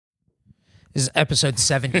This is episode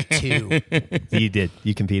 72. You did.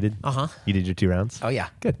 You competed? Uh-huh. You did your 2 rounds? Oh, yeah.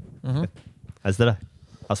 Good. Good. As did I. I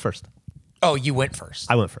was first. Oh, you went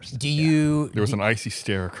first. I went first. Do you... There was an icy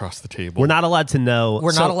stare across the table. We're not allowed to know.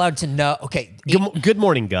 We're not allowed to know. Okay. Good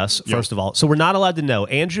morning, Gus, first of all. So we're not allowed to know.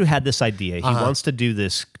 Andrew had this idea. He wants to do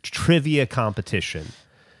this trivia competition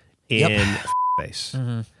in face.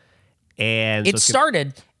 And It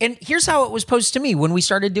started, and here's how it was posed to me when we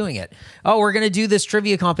started doing it. Oh, we're going to do this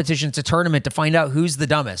trivia competition. It's a tournament to find out who's the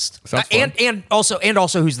dumbest. Sounds fun. And also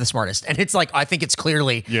who's the smartest. And it's like, I think it's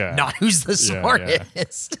clearly not who's the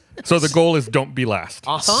smartest. So the goal is don't be last.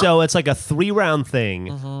 So it's like a 3-round thing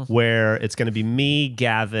where it's going to be me,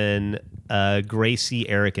 Gavin, Gracie,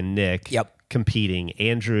 Eric, and Nick competing.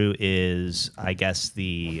 Andrew is, I guess,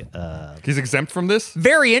 the... He's exempt from this?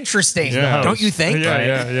 Very interesting, don't you think?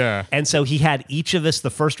 Yeah. And so he had each of us, the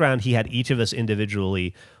first round, he had each of us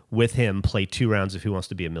individually with him play 2 rounds of Who Wants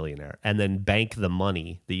to Be a Millionaire and then bank the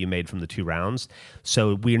money that you made from the 2 rounds.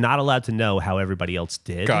 So we're not allowed to know how everybody else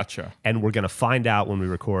did. Gotcha. And we're going to find out when we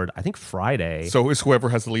record, I think Friday. So is whoever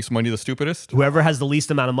has the least money the stupidest? Whoever has the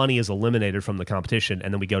least amount of money is eliminated from the competition,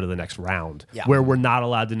 and then we go to the next round where we're not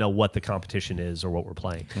allowed to know what the competition is or what we're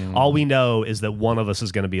playing. All we know is that one of us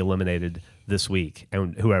is going to be eliminated this week,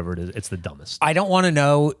 and whoever it is, it's the dumbest. I don't want to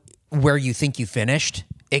know where you think you finished,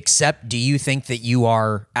 except do you think that you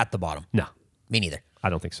are at the bottom? No, Me neither. I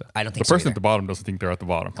don't think so. I don't think The so person either. at the bottom doesn't think they're at the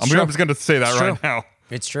bottom. I'm true. just going to say that It's right true. now.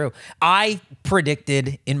 It's true. I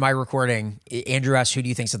predicted in my recording, Andrew asked, who do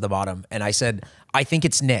you think's at the bottom? And I said, I think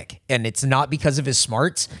it's Nick. And it's not because of his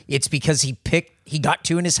smarts. It's because he got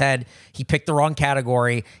 2 in his head. He picked the wrong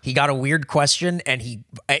category. He got a weird question and he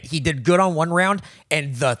did good on 1 round.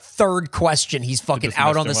 And the 3rd question, he's fucking just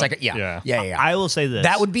out messed on the him up. second. Yeah. I will say this.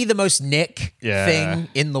 That would be the most Nick thing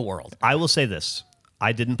in the world. I will say this.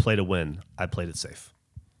 I didn't play to win. I played it safe.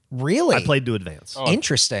 Really? I played to advance.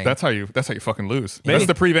 Interesting. That's how you fucking lose. That's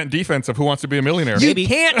the prevent defense of Who Wants to Be a Millionaire. You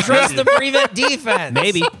can't trust the prevent defense.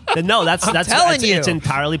 Maybe. No, that's telling you. It's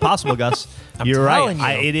entirely possible, Gus. You're right. telling you.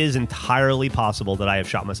 It is entirely possible that I have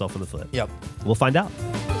shot myself in the foot. Yep. We'll find out.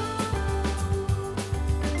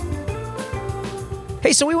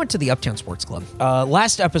 Hey, so we went to the Uptown Sports Club.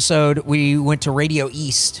 Last episode, we went to Radio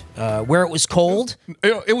East, where it was cold.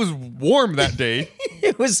 It was warm that day.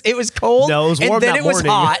 It was cold. No, it was warm and then that it was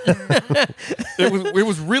morning. hot. It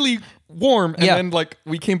was really warm, and Yeah. then like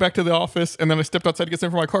we came back to the office, and then I stepped outside to get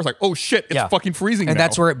something for my car. I was like, oh shit, it's fucking freezing And now.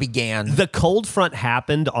 that's where it began. The cold front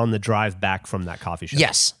happened on the drive back from that coffee shop.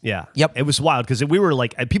 Yes. Yeah. Yep. It was wild because we were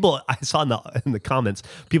like, people. I saw in the comments,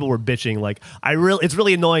 people were bitching like, it's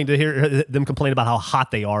really annoying to hear them complain about how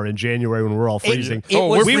hot they are in January when we're all freezing. It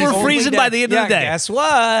was we were only freezing by the end of the day. Guess what?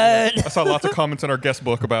 I saw lots of comments in our guest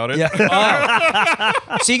book about it.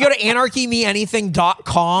 So you go to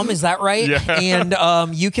anarchymeanything.com, is that right? Yeah.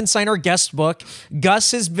 And you can sign our guest book. Gus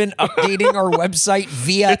has been updating our website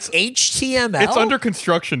via HTML. It's under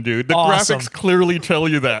construction, dude. The Awesome. graphics clearly tell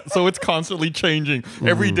you that. So it's constantly changing.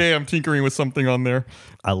 Every day I'm tinkering with something on there.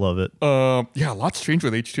 I love it. Yeah, lots changed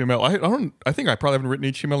with HTML. I think I probably haven't written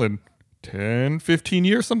HTML in 10, 15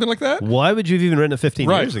 years, something like that. Why would you have even written it 15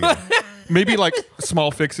 years ago? Maybe like small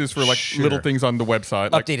fixes for like little things on the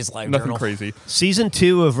website. Like, Update his live nothing journal. crazy. Season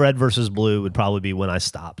 2 of Red versus Blue would probably be when I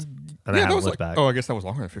stopped. And I Yeah, that haven't was looked like, back. oh, I guess that was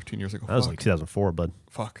longer than 15 years ago. That was like 2004, bud.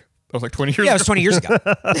 Fuck. That was like 20 years Yeah, it was ago. 20 years ago.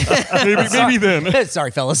 Maybe then. Sorry,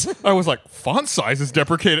 fellas. I was like, font size is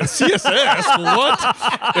deprecated. CSS? What?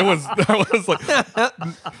 I was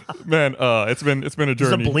like, man, it's been a Does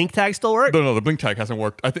the journey. blink tag still work? No, the blink tag hasn't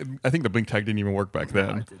worked. I think the blink tag didn't even work back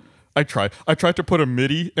then. I tried to put a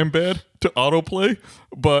MIDI embed to autoplay,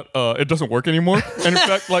 but it doesn't work anymore. And in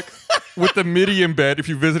fact, like with the MIDI embed, if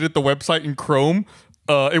you visited the website in Chrome,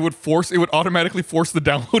 it would automatically force the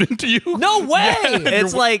download into you. No way.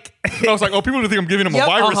 It's like I was like, oh, people think I'm giving them Yep, a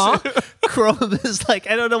virus. Chrome is like,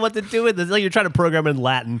 I don't know what to do with this. It's like you're trying to program in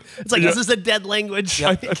Latin. It's like, Yeah. is this a dead language?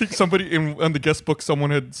 I think somebody in the guest book, someone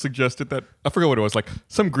had suggested that I forget what it was. Like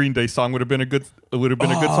some Green Day song would have been a good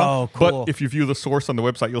song. cool. But if you view the source on the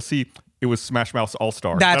website, you'll see it was Smash Mouth All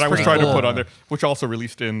Star That's that I was pretty trying cool. to put on there, which also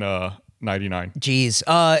released in '99.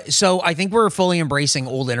 Jeez. So I think we're fully embracing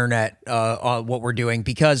old internet, what we're doing,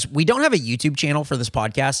 because we don't have a YouTube channel for this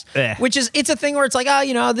podcast, which is, it's a thing where it's like,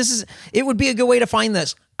 it would be a good way to find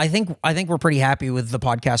this. I think we're pretty happy with the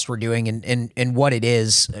podcast we're doing and what it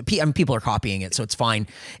is. People are copying it, so it's fine.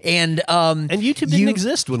 And YouTube didn't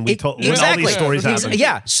exist when we told when all these stories happened.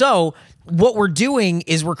 Yeah. So what we're doing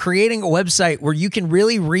is we're creating a website where you can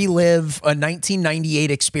really relive a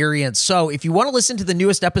 1998 experience. So if you want to listen to the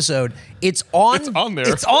newest episode, it's on there.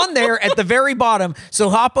 It's on there at the very bottom.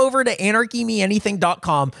 So hop over to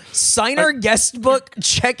anarchymeanything.com, sign our guest book,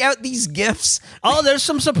 check out these GIFs. Oh, there's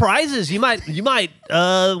some surprises. You might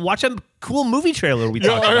watch a cool movie trailer we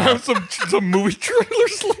talked about. I have some movie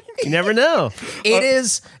trailers. You never know. It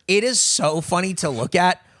is so funny to look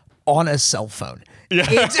at on a cell phone. Yeah.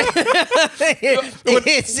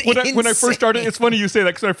 When I first started, it's funny you say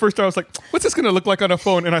that because when I first started, I was like, "What's this going to look like on a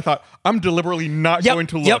phone?" And I thought, I'm deliberately not going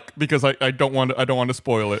to look because I don't want to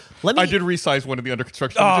spoil it. I did resize one of the under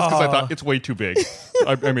construction just because I thought it's way too big.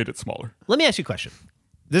 I made it smaller. Let me ask you a question.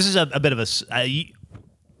 This is a bit of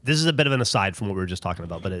an aside from what we were just talking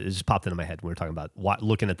about, but it just popped into my head when we were talking about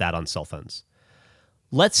looking at that on cell phones.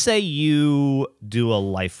 Let's say you do a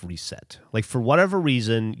life reset. Like for whatever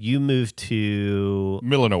reason, you move to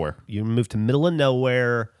middle of nowhere. You move to middle of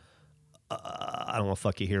nowhere. I don't want to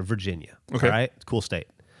fuck you here, Virginia. Okay, all right, it's a cool state.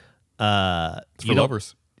 It's for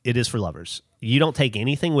lovers. It is for lovers. You don't take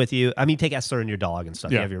anything with you. I mean, you take Esther and your dog and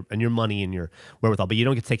stuff. Yeah. You have your money and your wherewithal, but you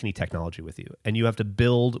don't get to take any technology with you. And you have to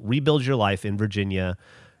rebuild your life in Virginia.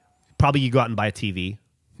 Probably you go out and buy a TV,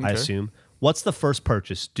 I assume. What's the first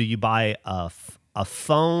purchase? Do you buy a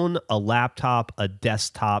phone, a laptop, a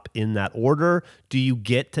desktop in that order? Do you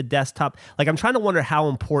get to desktop? Like, I'm trying to wonder how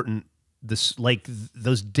important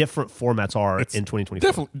those different formats are in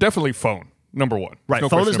 2024. Definitely phone. Number one. Right.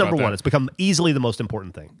 Phone is number one. It's become easily the most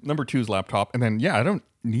important thing. Number two is laptop. And then, I don't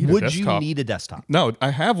need a desktop. Would you need a desktop? No, I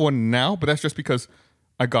have one now, but that's just because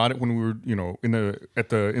I got it when we were, in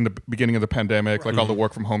the beginning of the pandemic, like all the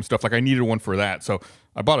work from home stuff. Like I needed one for that. So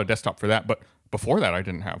I bought a desktop for that. But before that, I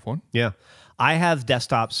didn't have one. Yeah. I have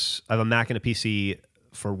desktops. I have a Mac and a PC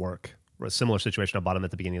for work. A similar situation. I bought them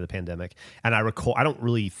at the beginning of the pandemic. And I record,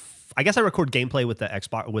 I guess I record gameplay with the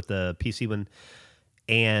Xbox, with the PC one.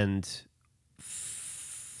 And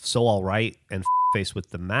So All Right and Face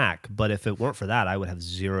with the Mac, but if it weren't for that, I would have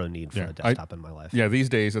zero need for a desktop in my life. Yeah, these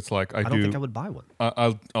days it's like I don't think I would buy one.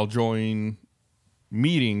 I'll join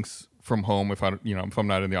meetings from home if if I'm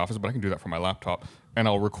not in the office, but I can do that from my laptop, and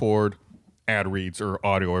I'll record ad reads or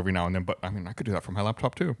audio every now and then. But I mean, I could do that from my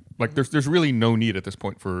laptop too. Like there's really no need at this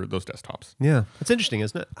point for those desktops. Yeah, it's interesting,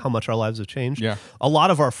 isn't it? How much our lives have changed. Yeah, a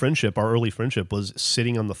lot of our early friendship, was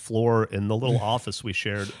sitting on the floor in the little office we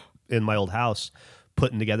shared in my old house,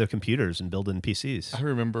 putting together computers and building PCs. I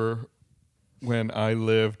remember when I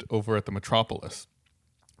lived over at the Metropolis.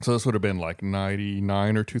 So this would have been like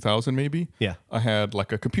 99 or 2000 maybe. Yeah. I had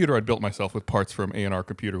like a computer I'd built myself with parts from A&R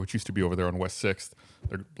Computer, which used to be over there on West 6th.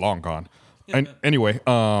 They're long gone. And anyway,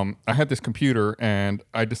 I had this computer and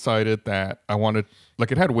I decided that I wanted,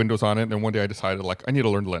 like it had Windows on it. And then one day I decided like I need to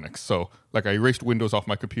learn Linux. So like I erased Windows off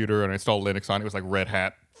my computer and I installed Linux on it. It was like Red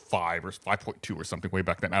Hat 5 or 5.2 or something way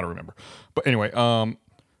back then. I don't remember. But anyway,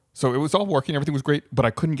 so it was all working. Everything was great, but I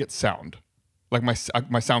couldn't get sound. Like my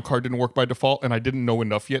sound card didn't work by default, and I didn't know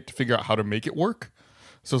enough yet to figure out how to make it work.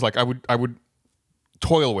 So it's like I would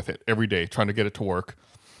toil with it every day trying to get it to work.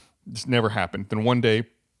 It just never happened. Then one day,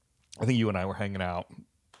 I think you and I were hanging out,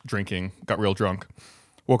 drinking, got real drunk.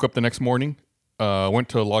 Woke up the next morning, went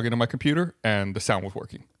to log into my computer, and the sound was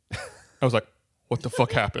working. I was like, "What the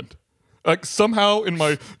fuck happened?" Like somehow in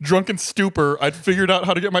my drunken stupor, I'd figured out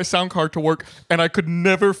how to get my sound card to work, and I could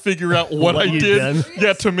never figure out what I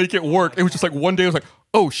did to make it work. It was just like one day I was like,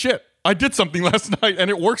 "Oh shit, I did something last night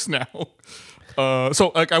and it works now."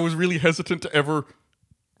 So like I was really hesitant to ever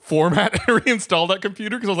format and reinstall that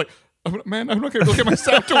computer because I was like, I'm not going to get my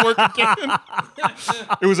sound to work again.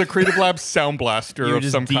 It was a Creative Labs Sound Blaster of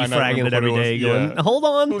some kind. Defragging it every day, going, "Hold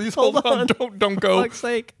on, please hold on, don't go." For fuck's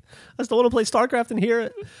sake, I still want to play StarCraft and hear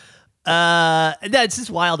it. That's just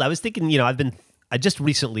wild. I was thinking, I just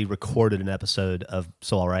recently recorded an episode of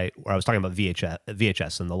So All Right where I was talking about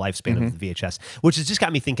VHS and the lifespan of the VHS, which has just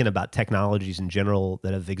got me thinking about technologies in general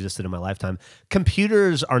that have existed in my lifetime.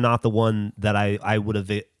 Computers are not the one that I would have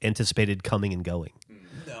anticipated coming and going.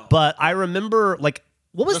 No. But I remember, like,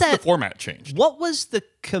 what was that? The format changed. What was the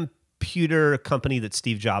computer company that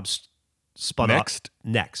Steve Jobs spun Next? off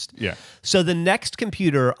Next. Yeah. So the Next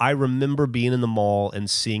computer, I remember being in the mall and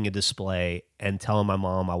seeing a display and telling my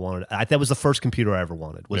mom I wanted. That was the first computer I ever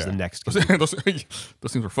wanted. Was the Next computer. those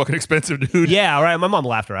things were fucking expensive, dude. Yeah, right. My mom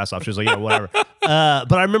laughed her ass off. She was like, "Yeah, whatever."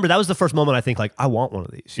 But I remember that was the first moment I think like I want one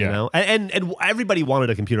of these. You know, and everybody wanted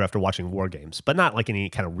a computer after watching War Games, but not like in any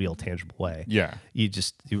kind of real tangible way. Yeah. You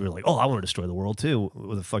were like, "Oh, I want to destroy the world too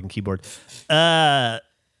with a fucking keyboard."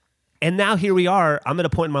 And now here we are. I'm at a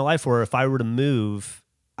point in my life where if I were to move,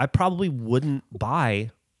 I probably wouldn't buy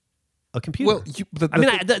a computer. Well,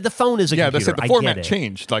 the phone is a computer. The format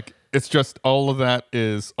changed. Like it's just all of that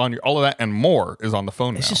is on all of that and more is on the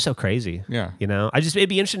phone. It's now. just so crazy. Yeah. You know, it'd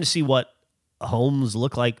be interesting to see what homes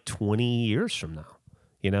look like 20 years from now.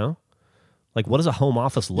 You know, like what does a home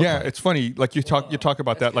office look like? Yeah, it's funny. Like you talk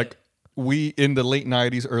about that. Like we in the late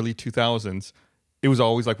 90s, early 2000s. It was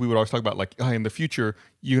always like we would always talk about like in the future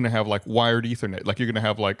you're gonna have like wired Ethernet, like you're gonna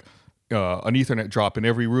have like an Ethernet drop in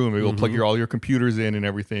every room. You'll plug all your computers in and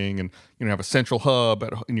everything, and you know have a central hub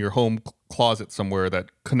in your home closet somewhere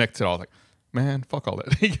that connects it all. Like, man, fuck all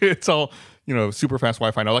that. It's all super fast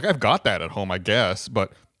Wi-Fi now. Like I've got that at home, I guess,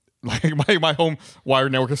 but like my home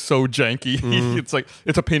wired network is so janky. It's like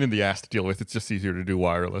it's a pain in the ass to deal with. It's just easier to do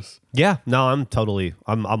wireless. Yeah, no, I'm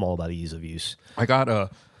all about ease of use. I got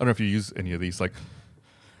I don't know if you use any of these. Like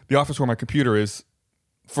the office where my computer is,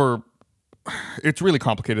 it's really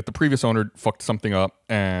complicated. The previous owner fucked something up,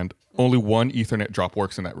 and only one Ethernet drop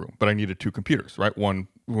works in that room. But I needed two computers, right? One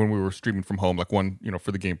when we were streaming from home, like one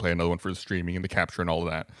for the gameplay, another one for the streaming and the capture and all of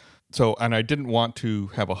that. So, and I didn't want to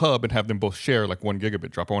have a hub and have them both share like 1 gigabit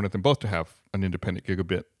drop. I wanted them both to have an independent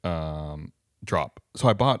gigabit drop. So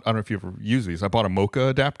I don't know if you ever use these. I bought a Mocha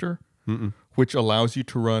adapter, which allows you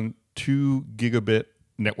to run 2 gigabit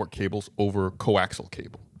network cables over coaxial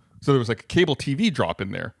cable. So there was like a cable TV drop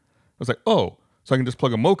in there. I was like, oh, so I can just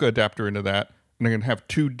plug a Mocha adapter into that, and I can have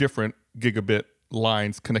 2 different gigabit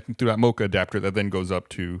lines connecting through that Mocha adapter that then goes up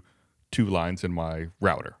to 2 lines in my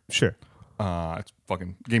router. Sure. It's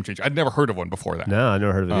fucking game changer. I'd never heard of one before that. No, I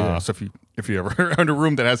never heard of it either. So if you ever are in a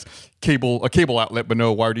room that has a cable outlet but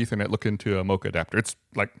no wired Ethernet, look into a Mocha adapter. It's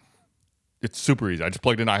super easy. I just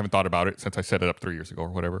plugged in. I haven't thought about it since I set it up 3 years ago or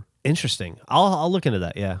whatever. Interesting. I'll look into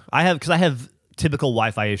that. Yeah, I have typical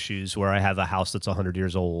Wi-Fi issues where I have a house that's 100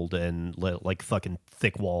 years old and like fucking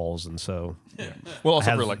thick walls, and so well,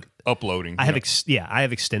 also for like uploading. I have I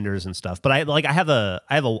have extenders and stuff, but I have a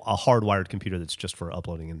hardwired computer that's just for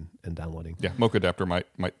uploading and downloading. Yeah, Mocha adapter might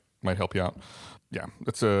help you out. Yeah,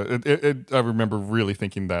 I remember really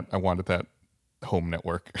thinking that I wanted that home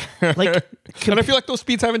network. Like, and I feel like those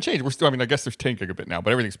speeds haven't changed. We're still. I mean, I guess there's 10 gigabit now,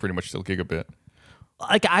 but everything's pretty much still gigabit.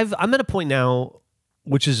 Like I'm at a point now,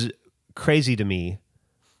 which is crazy to me,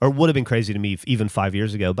 or would have been crazy to me even 5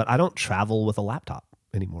 years ago, but I don't travel with a laptop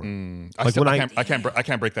anymore. I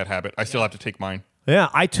can't break that habit. I still have to take mine. Yeah,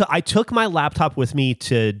 I took my laptop with me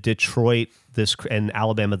to Detroit and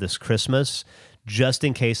Alabama this Christmas, just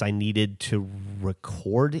in case I needed to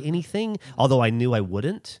record anything, although I knew I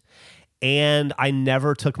wouldn't. And I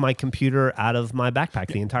never took my computer out of my backpack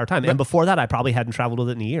the entire time. And before that, I probably hadn't traveled with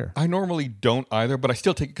it in a year. I normally don't either, but I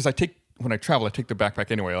still take, because when I travel, I take the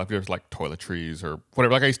backpack anyway. Like there's like toiletries or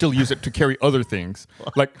whatever. Like I still use it to carry other things.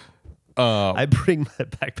 Like I bring my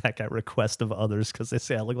backpack at request of others because they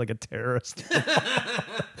say I look like a terrorist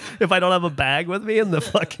if I don't have a bag with me in the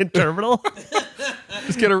fucking terminal.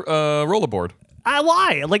 Just get a rollerboard.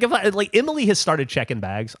 Why? If Emily has started checking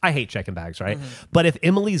bags. I hate checking bags, right? Mm-hmm. But if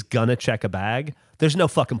Emily's gonna check a bag, there's no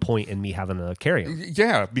fucking point in me having to carry them.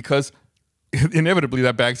 Yeah, because inevitably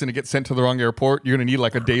that bag's gonna get sent to the wrong airport. You're gonna need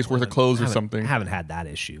like a day's worth of clothes or something. I haven't had that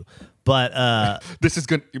issue, but this is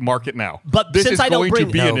going to mark it now. But this since is I don't going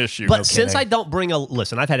to be an issue. But since I don't bring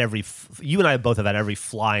listen, I've had you and I both have had every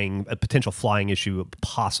potential flying issue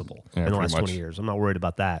possible in the last 20 years. I'm not worried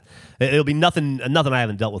about that. It'll be nothing I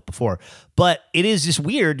haven't dealt with before. But it is just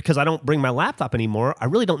weird because I don't bring my laptop anymore. I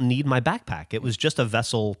really don't need my backpack. It was just a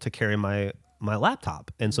vessel to carry my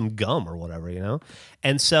laptop and some gum or whatever,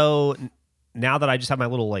 And so now that I just have my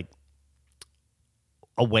little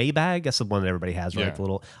away bag, that's the one that everybody has, right?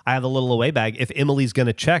 Yeah. I have a little away bag. If Emily's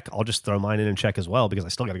gonna check, I'll just throw mine in and check as well because I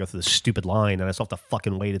still got to go through this stupid line and I still have to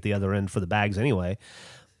fucking wait at the other end for the bags anyway.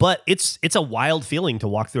 But it's a wild feeling to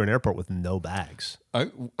walk through an airport with no bags.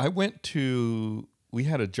 We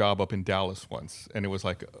had a job up in Dallas once, and it was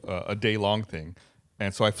like a day-long thing.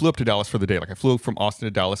 And so I flew up to Dallas for the day. Like I flew from Austin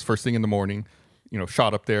to Dallas first thing in the morning,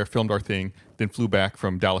 shot up there, filmed our thing, then flew back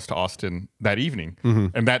from Dallas to Austin that evening. Mm-hmm.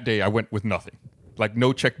 And that day I went with nothing. Like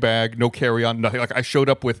no check bag, no carry-on, nothing. Like I showed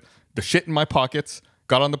up with the shit in my pockets,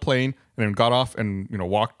 got on the plane, and then got off and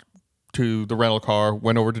walked to the rental car,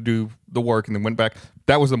 went over to do the work, and then went back.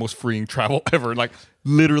 That was the most freeing travel ever. Like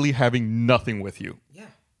literally having nothing with you. Yeah.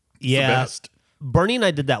 Yeah. The best. Bernie and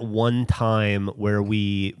I did that one time where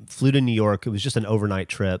we flew to New York. It was just an overnight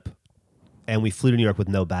trip, and we flew to New York with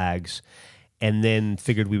no bags, and then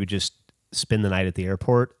figured we would just spend the night at the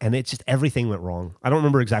airport, and it just everything went wrong. I don't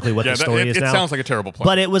remember exactly what the story is now. It sounds like a terrible plan.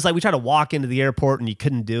 But it was like we tried to walk into the airport and you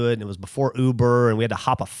couldn't do it, and it was before Uber, and we had to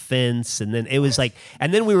hop a fence, and then it was like,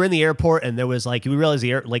 and then we were in the airport, and there was like we realized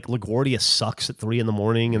like LaGuardia sucks at 3 a.m,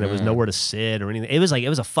 and there was nowhere to sit or anything. It was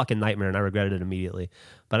a fucking nightmare, and I regretted it immediately.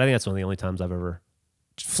 But I think that's one of the only times I've ever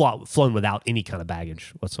flown without any kind of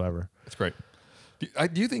baggage whatsoever. That's great.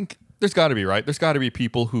 Do you think there's got to be, right? There's got to be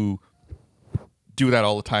people who do that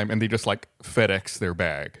all the time, and they just like FedEx their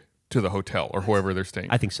bag to the hotel or wherever they're staying.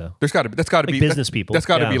 I think so. That's got to be business people. That's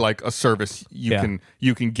got to Yeah. be like a service you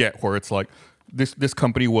can get where it's like this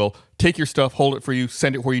company will take your stuff, hold it for you,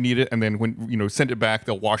 send it where you need it, and then when send it back,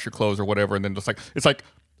 they'll wash your clothes or whatever, and then just like it's like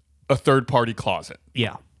a third party closet.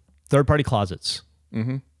 Yeah, third-party closets.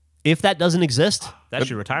 Mm-hmm. If that doesn't exist, that's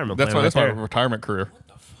your retirement plan. That's my right there. retirement career.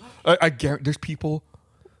 I guarantee there's people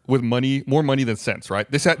with money, more money than sense, right?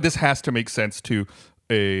 This has to make sense to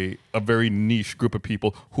a very niche group of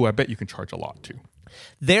people who I bet you can charge a lot to.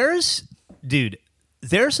 There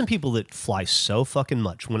are some people that fly so fucking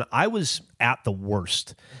much. When I was at the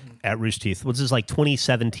worst at Rooster Teeth, which is like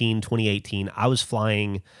 2017, 2018, I was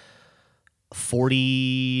flying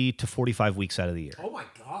 40 to 45 weeks out of the year. Oh my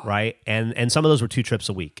God. Right? And some of those were 2 trips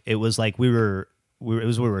a week. It was like we were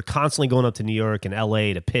constantly going up to New York and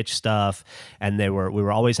LA to pitch stuff, and we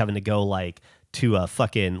were always having to go like to a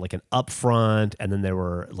fucking like an upfront, and then we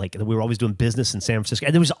were always doing business in San Francisco,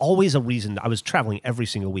 and there was always a reason. I was traveling every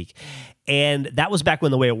single week, and that was back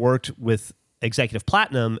when the way it worked with Executive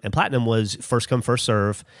Platinum, and Platinum was first come first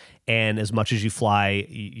serve, and as much as you fly,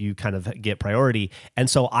 you kind of get priority. And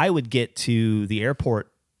so I would get to the airport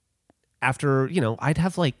after I'd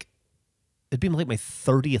have like it'd be like my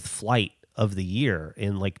 30th flight of the year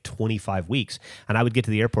in like 25 weeks. And I would get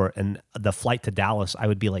to the airport, and the flight to Dallas, I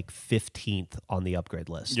would be like 15th on the upgrade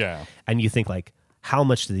list. Yeah. And you think like, how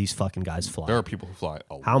much do these fucking guys fly? There are people who fly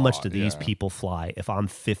a lot. How much do these people fly if I'm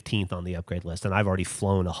 15th on the upgrade list and I've already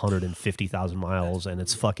flown 150,000 miles and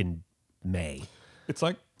it's fucking May? It's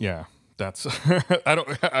like, yeah, that's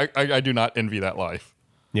I do not envy that life.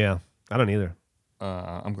 Yeah, I don't either.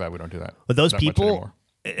 I'm glad we don't do that. But those that much people, anymore.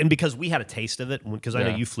 and because we had a taste of it, because I know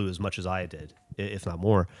Yeah. you flew as much as I did, if not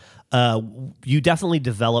more, you definitely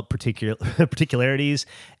develop particularities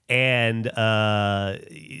and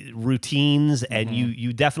routines, and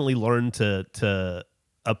you definitely learn to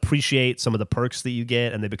appreciate some of the perks that you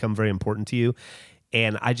get, and they become very important to you.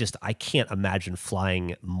 And I can't imagine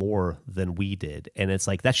flying more than we did. And it's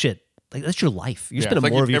like that shit. Like that's your life. You're spending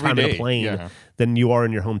like more of your every time in a day. plane Yeah. than you are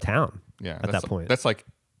in your hometown. Yeah, at that point. That's like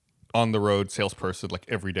on the road salesperson, like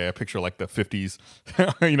every day. I picture like the 50s.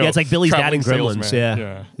 Yeah, it's like Billy's dad in traveling Gremlins. salesman.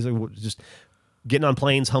 Yeah. He's like just getting on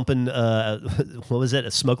planes, humping. What was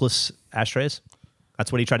it? Smokeless ashtrays.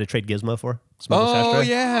 That's what he tried to trade Gizmo for. Smokeless Oh ashtray.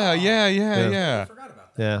 yeah.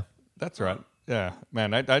 Yeah. That's right. Yeah,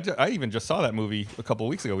 man. I even just saw that movie a couple of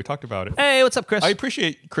weeks ago. We talked about it. Hey, what's up, Chris? I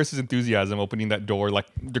appreciate Chris's enthusiasm opening that door. Like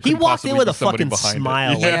there He couldn't walked in possibly with be a somebody fucking behind it.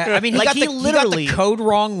 smile. Yeah. Yeah, I mean, he, Like, got he the literally- code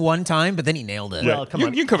wrong one time, but then he nailed it. Well, come You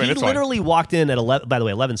on. can come in, He it's fine. literally walked in at 11. By the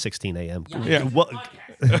way, 11:16 a.m. Yeah.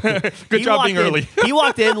 Good Good job being early. He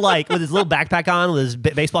walked in like with his little backpack on, with his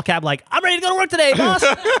baseball cap, like I'm ready to go to work today, boss.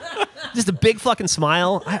 Just a big fucking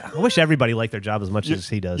smile. I wish everybody liked their job as much as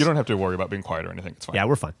he does. You don't have to worry about being quiet or anything. It's fine. Yeah,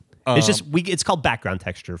 we're fine. It's just it's called background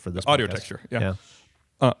texture for this Audio podcast. texture, yeah.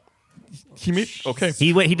 He made okay.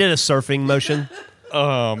 He did a surfing motion.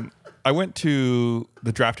 I went to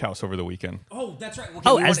the Draft House over the weekend. Oh, that's right. Okay,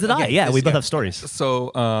 Oh, as did I. Yeah, we both have stories.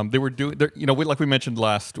 So they were doing, like we mentioned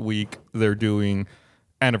last week, they're doing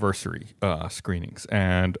anniversary screenings.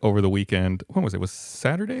 And over the weekend, when was it? Was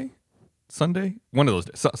Saturday? Sunday? One of those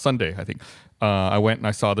days. Sunday, I think. I went and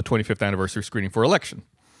I saw the 25th anniversary screening for Election.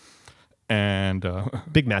 And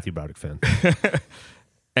Big Matthew Broderick fan.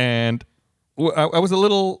 and I was a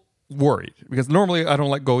little worried because normally I don't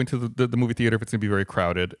like going to the movie theater if it's going to be very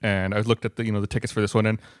crowded. And I looked at the tickets for this one,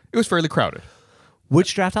 and it was fairly crowded.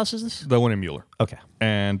 Which draft house is this? The one in Mueller. Okay.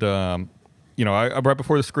 And I right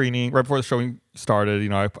before the screening, right before the showing started,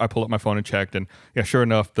 I pulled up my phone and checked, and yeah, sure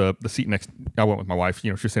enough, the seat next, I went with my wife.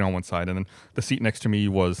 She was sitting on one side, and then the seat next to me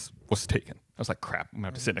was taken. I was like, crap, I'm gonna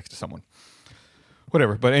have to sit next to someone.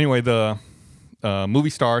 Whatever. But anyway, the movie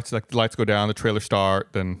starts, like the lights go down, the trailers start,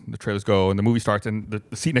 then the trailers go, and the movie starts, and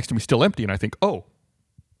the seat next to me is still empty, and I think, oh,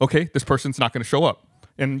 okay, this person's not going to show up.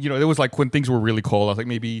 And it was like when things were really cold. I was like,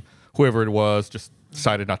 maybe whoever it was just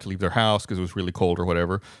decided not to leave their house because it was really cold or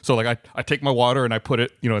whatever. So like I take my water and I put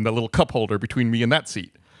it, in the little cup holder between me and that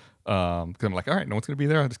seat. Because I'm like, all right, no one's gonna be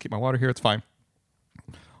there. I'll just keep my water here. It's fine.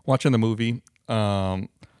 Watching the movie. The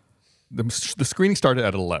screening started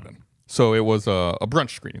at 11, so it was a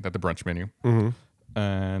brunch screening at the brunch menu.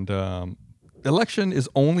 And the election is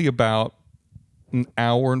only about an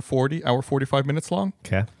hour 45 minutes long.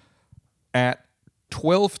 Okay. At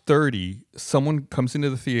 12:30, someone comes into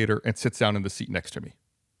the theater and sits down in the seat next to me,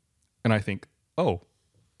 and I think, oh,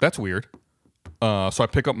 that's weird. So I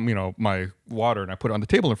pick up, my water and I put it on the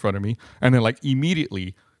table in front of me, and then like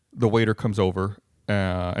immediately the waiter comes over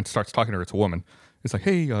and starts talking to her. It's a woman. It's like,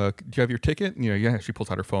 hey, do you have your ticket? And, yeah. She pulls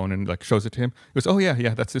out her phone and like shows it to him. He goes, oh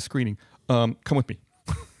yeah, that's his screening. Come with me.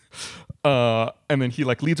 And then he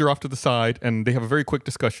like leads her off to the side, and they have a very quick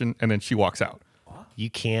discussion, and then she walks out. You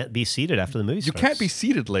can't be seated after the movie You starts. can't be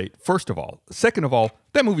seated late, first of all. Second of all,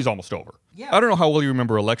 that movie's almost over. Yeah. I don't know how well you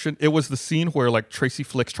remember Election. It was the scene where like Tracy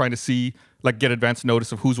Flick's trying to see, like get advance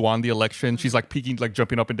notice of who's won the election. She's like peeking, like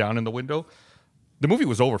jumping up and down in the window. The movie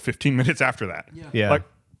was over 15 minutes after that. Yeah. Like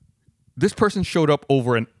this person showed up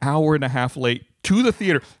over an hour and a half late to the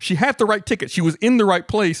theater. She had the right ticket. She was in the right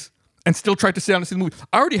place and still tried to sit down and see the movie.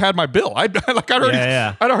 I already had my bill. I'd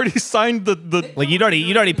already signed the like you'd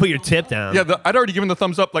already put your tip down. Yeah, I'd already given the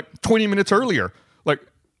thumbs up like 20 minutes earlier. Like,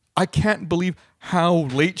 I can't believe how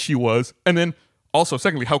late she was. And then also,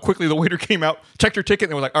 secondly, how quickly the waiter came out, checked her ticket,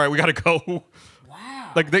 and they were like, all right, we got to go.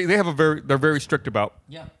 Wow. Like, they have they're very strict about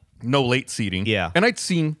no late seating. Yeah. And I'd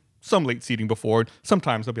seen some late seating before.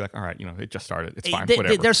 Sometimes they'll be like, all right, it just started. It's fine,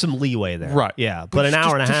 whatever. There's some leeway there. Right. Yeah, but an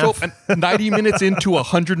hour and a half. 90 minutes into a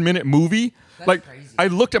 100-minute movie. That's crazy. I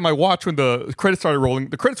looked at my watch when the credits started rolling.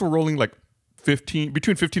 The credits were rolling like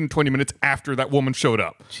between 15 and 20 minutes after that woman showed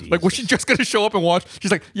up. Jesus. Like, was she just going to show up and watch?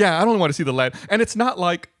 She's like, yeah, I don't want to see the lad. And it's not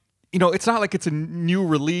like, it's not like it's a new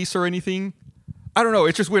release or anything. I don't know.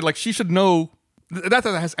 It's just weird. Like, she should know.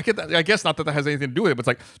 I guess not that has anything to do with it, but it's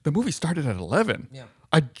like the movie started at 11. Yeah.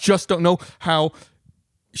 I just don't know how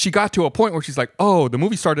she got to a point where she's like, oh, the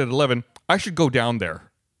movie started at 11. I should go down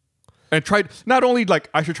there and try. Not only like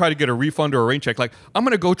I should try to get a refund or a rain check, like I'm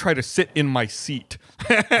going to go try to sit in my seat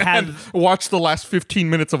and watch the last 15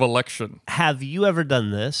 minutes of Election. Have you ever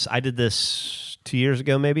done this? I did this 2 years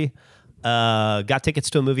ago, maybe. Got tickets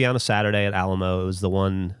to a movie on a Saturday at Alamo. It was the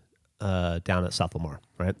one down at South Lamar,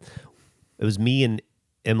 right? It was me and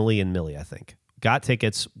Emily and Millie, I think. Got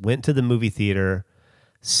tickets, went to the movie theater,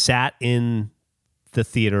 sat in the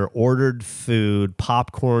theater, ordered food,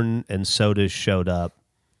 popcorn and sodas showed up.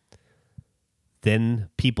 Then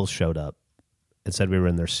people showed up and said we were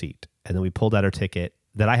in their seat. And then we pulled out our ticket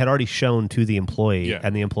that I had already shown to the employee.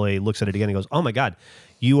 And the employee looks at it again and goes, oh my God,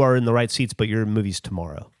 you are in the right seats, but your movie's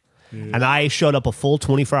tomorrow. Yeah. And I showed up a full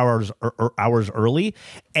 24 hours early,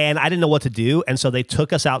 and I didn't know what to do. And so they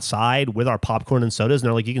took us outside with our popcorn and sodas, and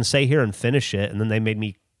they're like, you can stay here and finish it. And then they made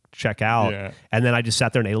me check out. Yeah. And then I just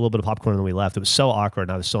sat there and ate a little bit of popcorn, and then we left. It was so awkward,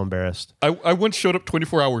 and I was so embarrassed. I once showed up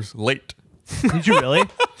 24 hours late. Did you really?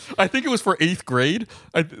 I think it was for 8th grade.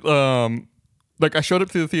 I showed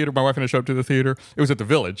up to the theater. My wife and I showed up to the theater. It was at the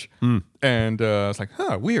Village. And I was like,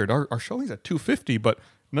 weird. Our showing's at 2:50, but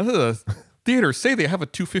none of the theaters say they have a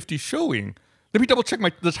 2:50 showing. Let me double check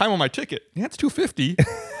the time on my ticket. Yeah, it's 2:50.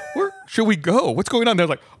 Where should we go? What's going on? They're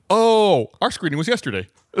like, oh, our screening was yesterday.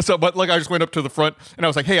 So, but like I just went up to the front and I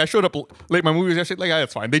was like, hey, I showed up late. My movie was yesterday. Like, yeah,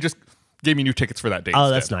 that's fine. They just gave me new tickets for that day. Oh,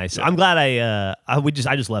 that's nice. Yeah. I'm glad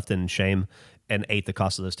I just left in shame and ate the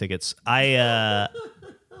cost of those tickets.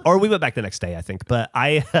 Or we went back the next day, I think. But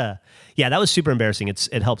that was super embarrassing.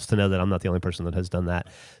 It helps to know that I'm not the only person that has done that.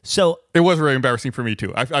 So it was very embarrassing for me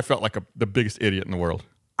too. I felt like the biggest idiot in the world.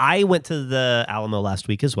 I went to the Alamo last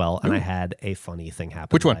week as well, and I had a funny thing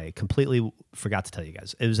happen. Which one? I completely forgot to tell you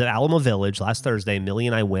guys. It was at Alamo Village last Thursday. Millie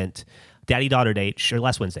and I went daddy-daughter date,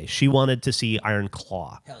 last Wednesday. She wanted to see Iron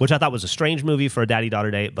Claw, which I thought was a strange movie for a daddy-daughter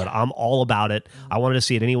date, but I'm all about it. I wanted to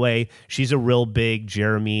see it anyway. She's a real big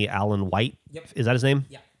Jeremy Allen White. Yep. Is that his name?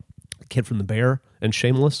 Yeah. Kid from The Bear and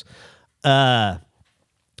Shameless.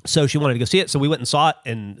 So she wanted to go see it, so we went and saw it,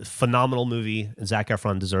 and phenomenal movie, and Zac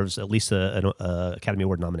Efron deserves at least an Academy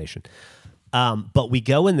Award nomination. But we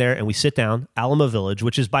go in there, and we sit down, Alamo Village,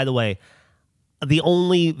 which is, by the way, the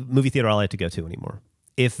only movie theater I like to go to anymore.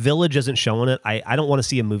 If Village isn't showing it, I don't want to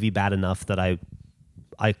see a movie bad enough that I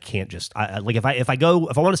can't just... if I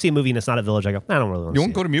want to see a movie and it's not at Village, I go, I don't really want to see it. You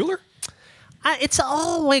won't go to Mueller? It's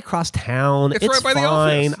all the way across town. It's right by the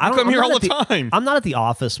office. I come here all the time. I'm not at the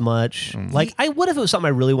office much. Like, I would if it was something I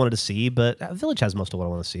really wanted to see, but Village has most of what I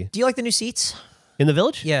want to see. Do you like the new seats? In the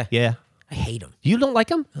Village? Yeah. Yeah. I hate them. You don't like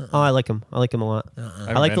them? Oh, I like them. I like them a lot.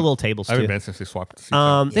 I like the little tables I haven't too. been since they swapped the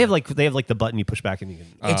seats. They have like the button you push back and you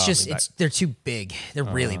can. They're too big. They're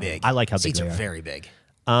really big. I like how big seats they are are. very big.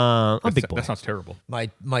 I'm a big boy. That sounds terrible.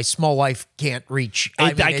 My small wife can't reach.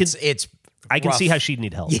 I can rough. see how she'd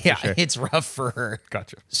need help. Yeah, for sure. it's rough for her.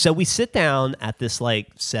 Gotcha. So we sit down at this like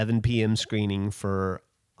 7 p.m. screening for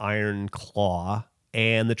Iron Claw,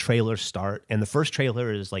 and the trailers start. And the first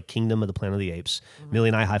trailer is like Kingdom of the Planet of the Apes. Millie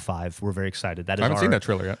and I high five. We're very excited. That is I haven't seen that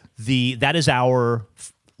trailer yet. That is our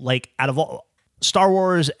like out of all Star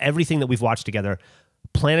Wars, everything that we've watched together,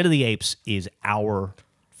 Planet of the Apes is our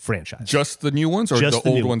franchise. Just the new ones or Just the the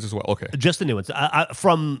old new ones as well? Okay. Just the new ones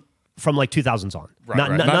from like 2000s on. Right, not,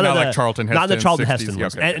 right. None Not of like Charlton Not the Heston, Charlton 60s. Heston Yeah,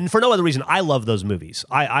 ones. okay. And for no other reason, I love those movies.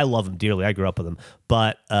 I love them dearly. I grew up with them.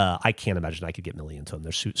 But I can't imagine I could get Millie into them.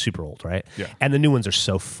 They're super old, right? Yeah. And the new ones are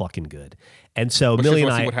so fucking good. And so Let's Millie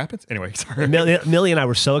just and see I... what happens? Anyway, sorry. Millie and I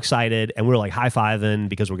were so excited, and we were like high-fiving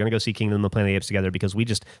because we're going to go see Kingdom of the Planet of the Apes together because we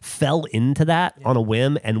just fell into that on a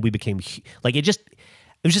whim, and we became... Like, it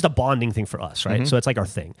was just a bonding thing for us, right? So it's like our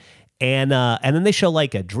thing. And then they show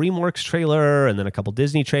like a DreamWorks trailer and then a couple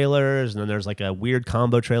Disney trailers. And then there's like a weird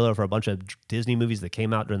combo trailer for a bunch of Disney movies that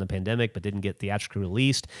came out during the pandemic but didn't get theatrically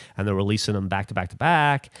released. And they're releasing them back to back to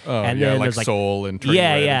back. And yeah, then like there's Soul and Tree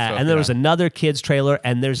yeah, Red yeah. stuff, And there yeah. was another kids trailer.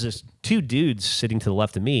 And there's this two dudes sitting to the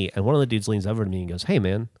left of me. And one of the dudes leans over to me and goes, "Hey,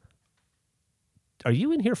 man, are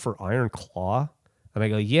you in here for Iron Claw?" And I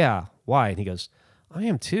go, "Yeah, why?" And he goes, "I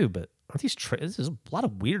am too, but aren't these this is a lot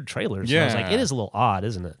of weird trailers." And I was like, Yeah. "It is a little odd,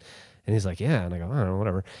 isn't it?" And he's like, "Yeah." And I go, "I don't know,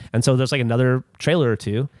 whatever." And so there's like another trailer or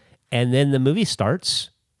two. And then the movie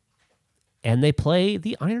starts and they play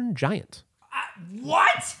the Iron Giant.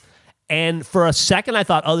 What? And for a second, I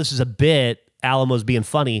thought, oh, this is a bit. Alamo's being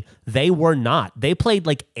funny. They were not. They played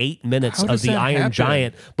like 8 minutes How of does the that Iron happen?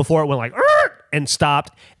 Giant before it went like, "Arr!" and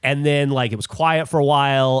stopped. And then like it was quiet for a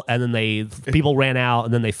while. And then people ran out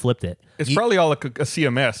and then they flipped it. It's probably all like a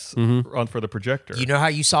CMS on for the projector. You know how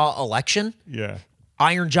you saw Election? Yeah.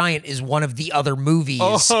 Iron Giant is one of the other movies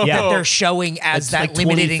Oh. Yeah. that they're showing as It's that like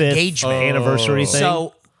limited 25th engagement. anniversary thing.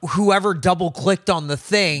 So whoever double clicked on the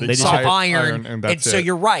thing They saw just- Iron, Iron, and and that's so it.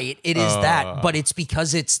 you're right, it is that, but it's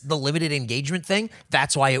because it's the limited engagement thing.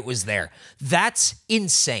 That's why it was there. That's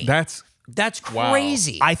insane. That's wow.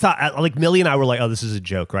 crazy. I thought, like, Millie and I were like, oh, this is a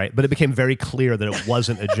joke, right? But it became very clear that it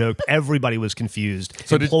wasn't a joke. Everybody was confused.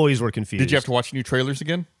 So Employees were confused. Did you have to watch new trailers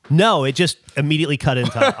again? No, it just immediately cut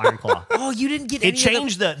into Iron Claw. Oh, you didn't get It any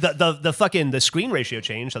changed the fucking the screen ratio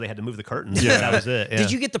changed, so they had to move the curtains. Yeah, that was it. Yeah.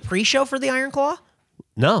 Did you get the pre-show for the Iron Claw?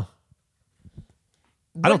 No,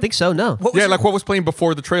 I don't think so. No. What was Yeah, your- like what was playing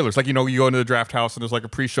before the trailers? Like, you know, you go into the draft house and there's like a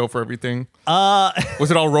pre-show for everything.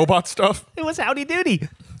 Was it all robot stuff? It was Howdy Doody.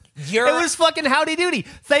 You're- It was fucking Howdy Doody.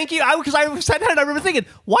 Thank you. Because I sat down and I remember thinking,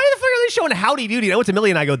 why the fuck are they showing Howdy Doody? And I went to Millie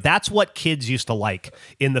and I go, that's what kids used to like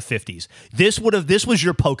in the 50s. This was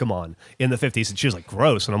your Pokemon in the 50s. And she was like,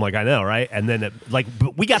 gross. And I'm like, I know, right? And then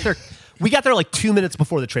but we got there like 2 minutes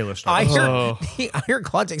before the trailer I started. heard the Iron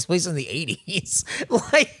Claw takes place in the 80s.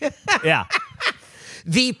 Like Yeah.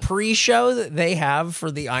 the pre-show that they have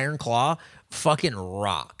for the Iron Claw fucking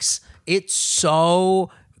rocks. It's so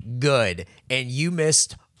good, and you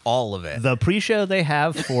missed all of it. The pre-show they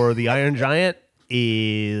have for the Iron Giant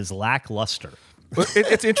is lackluster. But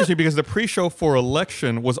it's interesting because the pre-show for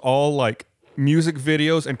Election was all like music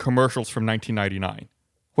videos and commercials from 1999,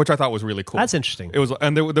 which I thought was really cool. That's interesting. It was,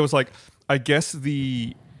 and there was like, I guess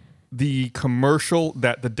the commercial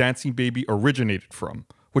that the Dancing Baby originated from,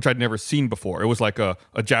 which I'd never seen before. It was like a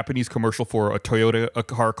Japanese commercial for a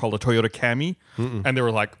car called a Toyota Camry, and there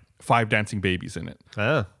were like 5 dancing babies in it.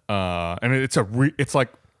 Oh. And it's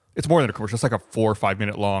more than a commercial. It's like a 4 or 5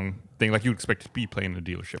 minute long thing, like you'd expect to be playing in a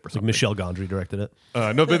dealership or something. Michel Gondry directed it.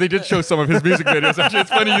 No, but they did show some of his music videos. Actually, it's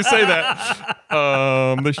funny you say that.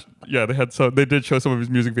 They did show some of his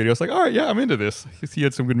music videos. Like, all right, yeah, I'm into this. He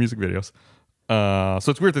had some good music videos. So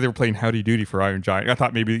it's weird that they were playing Howdy Doody for Iron Giant. I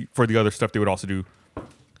thought maybe for the other stuff they would also do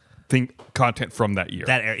content from that year.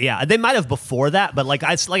 That era, yeah, they might have before that, but like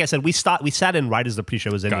I said, we sat in right as the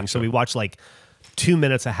pre-show was ending, Gotcha. so we watched like 2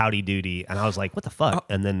 minutes of Howdy Doody, and I was like, what the fuck?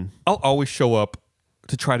 And then I'll always show up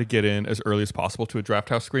to try to get in as early as possible to a draft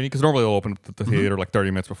house screening because normally they'll open up the theater like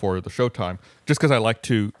 30 minutes before the showtime. Just because I like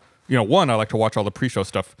to, I like to watch all the pre-show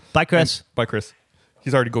stuff. Bye, Chris. Bye, Chris.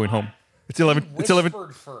 He's already going home. It's 11. It's 11.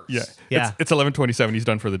 First. Yeah. It's 11:27. He's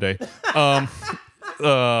done for the day.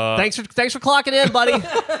 thanks for clocking in, buddy.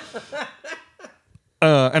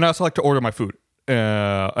 And I also like to order my food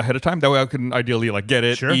ahead of time. That way I can ideally like get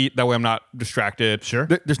it, Sure. eat. That way I'm not distracted. Sure.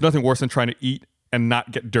 There's nothing worse than trying to eat and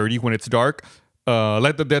not get dirty when it's dark.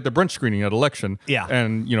 Like they had the brunch screening at Election. Yeah.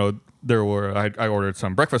 And I ordered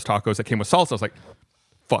some breakfast tacos that came with salsa. I was like,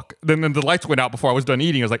 fuck. Then the lights went out before I was done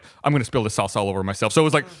eating. I was like, I'm going to spill this sauce all over myself. So it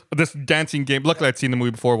was like this dancing game. Luckily, I'd seen the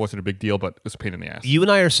movie before. It wasn't a big deal, but it was a pain in the ass. You and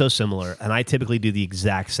I are so similar, and I typically do the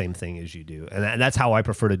exact same thing as you do. And that's how I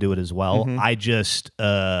prefer to do it as well. I just,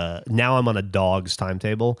 now I'm on a dog's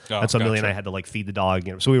timetable. And so Millie and I had to like feed the dog.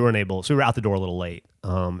 You know, so we were out the door a little late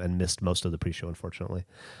and missed most of the pre-show, unfortunately.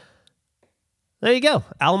 There you go.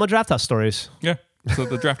 Alamo Draft House stories. Yeah. So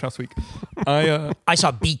the Draft House week. I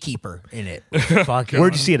saw Beekeeper in it. Fuck.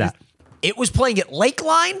 Where'd you see it at? It was playing at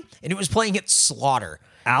Lakeline and it was playing at Slaughter.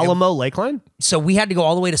 Alamo Lakeline? So we had to go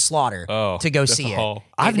all the way to Slaughter to go see it.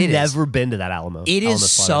 I've never been to that Alamo. It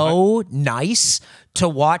is so nice to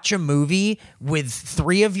watch a movie with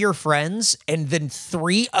 3 of your friends and then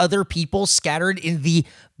 3 other people scattered in the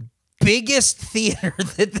biggest theater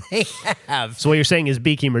that they have. So what you're saying is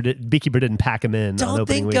Beekeeper didn't pack him in on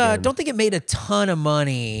opening weekend. Don't think it made a ton of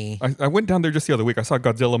money. I went down there just the other week. I saw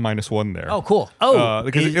Godzilla -1 there. Oh, cool.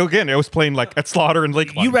 Because again, it was playing like at Slaughter and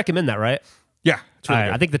Lakeline. You recommend that, right? Yeah. It's really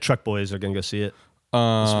good. I think the Truck Boys are going to go see it.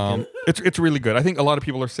 It's really good. I think a lot of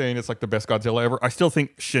people are saying it's like the best Godzilla ever. I still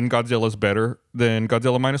think Shin Godzilla is better than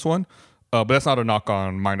Godzilla -1, but that's not a knock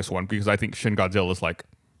on -1 because I think Shin Godzilla is like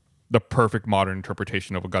the perfect modern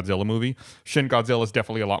interpretation of a Godzilla movie. Shin Godzilla is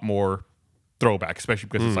definitely a lot more throwback, especially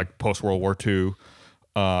because it's like post World War II.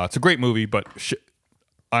 It's a great movie, but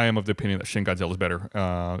I am of the opinion that Shin Godzilla is better.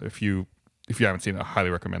 If you haven't seen it, I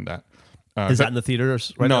highly recommend that. Is that in the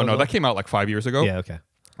theaters right now? No, that came out like 5 years ago. Yeah, okay.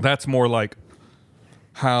 That's more like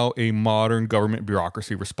how a modern government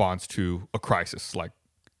bureaucracy responds to a crisis. Like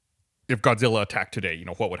if Godzilla attacked today, you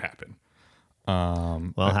know, what would happen?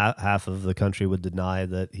 Half of the country would deny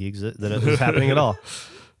that that it was happening at all.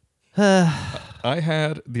 I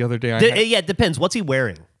had the other day. It depends. What's he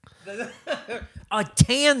wearing? A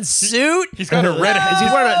tan suit? He's got a red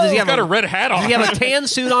hat. He's got a red hat on. Does he have a tan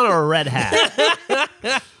suit on or a red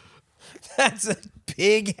hat? That's a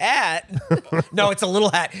big hat. No, it's a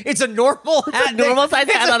little hat. It's a normal hat. A normal size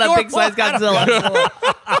hat on a big size Godzilla.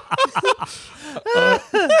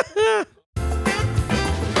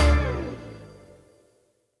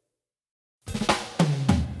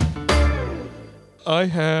 I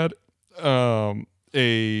had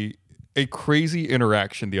a crazy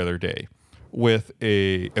interaction the other day with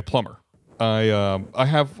a plumber. I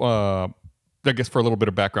have I guess for a little bit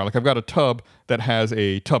of background, like I've got a tub that has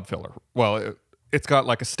a tub filler. Well, it's got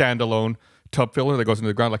like a standalone tub filler that goes into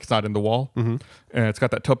the ground, like it's not in the wall, and it's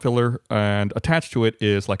got that tub filler, and attached to it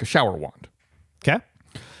is like a shower wand. Okay.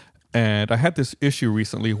 And I had this issue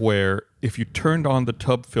recently where if you turned on the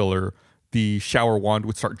tub filler, the shower wand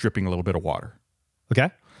would start dripping a little bit of water. Okay.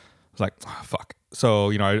 It's like, oh, fuck.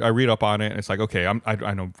 So, you know, I read up on it and it's like, okay,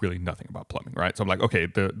 I know really nothing about plumbing, right? So I'm like, okay,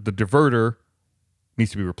 the diverter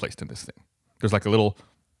needs to be replaced in this thing. There's like a little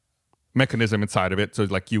mechanism inside of it. So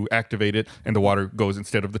like you activate it and the water goes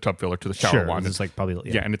instead of the tub filler to the shower wand. It's like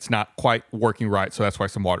probably, yeah, and it's not quite working right. So that's why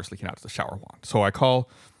some water's leaking out to the shower wand. So I call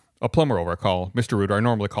a plumber over. I call Mr. Reuter. I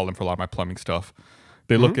normally call him for a lot of my plumbing stuff.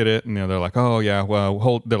 They look at it and they're like, oh yeah, well,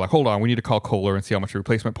 hold on, we need to call Kohler and see how much the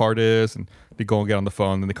replacement part is. And they go and get on the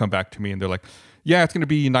phone and they come back to me and they're like, yeah, it's going to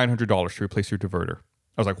be $900 to replace your diverter.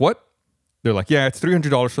 I was like, what? They're like, yeah, it's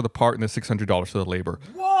 $300 for the part and then $600 for the labor.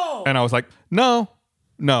 Whoa! And I was like, no,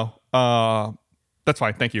 that's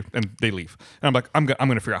fine, thank you. And they leave. And I'm like, I'm going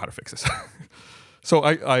to figure out how to fix this. So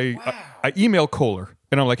I email Kohler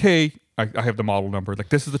and I'm like, hey, I have the model number. Like,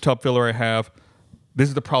 this is the tub filler I have. This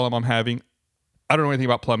is the problem I'm having. I don't know anything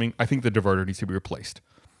about plumbing. I think the diverter needs to be replaced.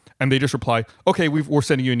 And they just reply, okay, we're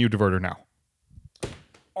sending you a new diverter now.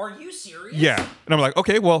 Are you serious? Yeah. And I'm like,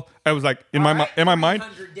 okay, well, I was like, in my mind,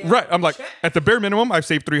 right. I'm like, at the bare minimum, I've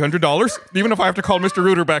saved $300. Even if I have to call Mr.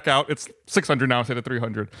 Reuter back out, it's $600 now instead of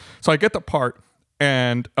 $300. So I get the part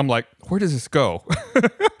and I'm like, where does this go?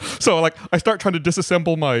 So like, I start trying to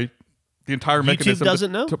disassemble the entire mechanism. YouTube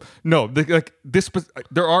doesn't know? No, there are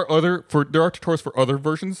tutorials for other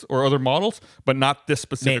versions or other models, but not this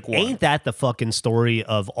specific one. Ain't that the fucking story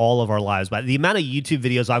of all of our lives? But the amount of YouTube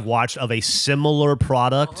videos I've watched of a similar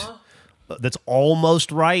product that's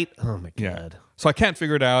almost right. Oh my God. Yeah. So I can't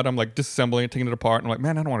figure it out. I'm like disassembling it, taking it apart. And I'm like,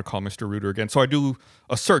 man, I don't want to call Mr. Reuter again. So I do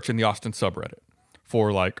a search in the Austin subreddit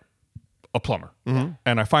for like a plumber. And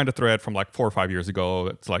I find a thread from like 4 or 5 years ago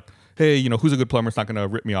that's like, hey, you know, who's a good plumber? It's not going to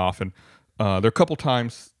rip me off. And there are a couple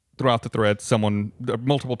times throughout the thread,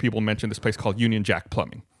 multiple people mentioned this place called Union Jack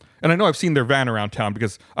Plumbing. And I know I've seen their van around town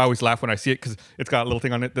because I always laugh when I see it because it's got a little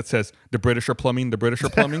thing on it that says, the British are plumbing, the British are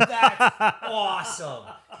plumbing. That's awesome.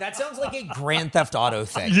 That sounds like a Grand Theft Auto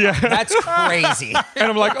thing. Yeah. That's crazy. And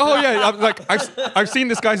I'm like, oh yeah, I've seen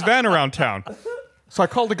this guy's van around town. So I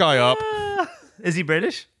called the guy up. Is he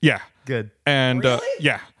British? Yeah. Good. And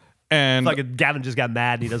yeah. And Like Gavin just got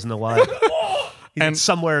mad and he doesn't know why. He's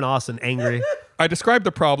somewhere in Austin, angry. I described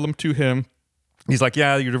the problem to him. He's like,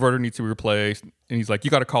 yeah, your diverter needs to be replaced. And he's like,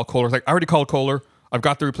 you got to call Kohler. I was like, I already called Kohler. I've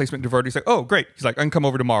got the replacement diverter. He's like, oh, great. He's like, I can come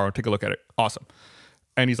over tomorrow and take a look at it. Awesome.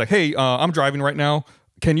 And he's like, hey, I'm driving right now.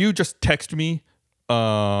 Can you just text me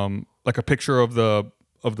like a picture of the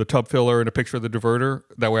tub filler and a picture of the diverter?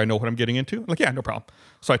 That way I know what I'm getting into. I'm like, yeah, no problem.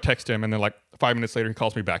 So I text him, and then like 5 minutes later, he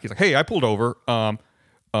calls me back. He's like, hey, I pulled over.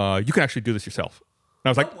 You can actually do this yourself.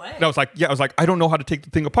 And I was like, I don't know how to take the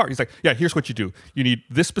thing apart. He's like, yeah, here's what you do. You need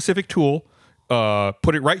this specific tool.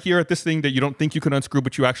 Put it right here at this thing that you don't think you can unscrew,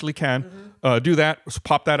 but you actually can. Do that.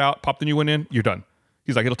 Pop that out. Pop the new one in. You're done.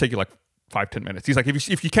 He's like, it'll take you like 5-10 minutes. He's like,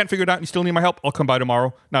 if you can't figure it out and you still need my help, I'll come by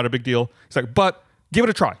tomorrow. Not a big deal. He's like, but give it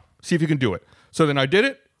a try. See if you can do it. So then I did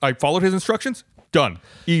it. I followed his instructions. Done.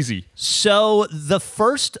 Easy. So the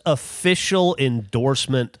first official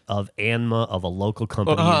endorsement of ANMA of a local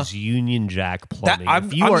company is Union Jack Plumbing.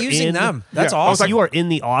 I'm using them. That's awesome. If you are in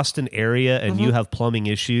the Austin area and you have plumbing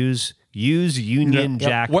issues, use Union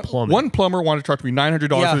Jack Plumbing. One plumber wanted to charge me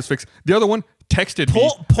 $900 for this fix. The other one texted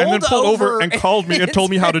me and then pulled over and called me and told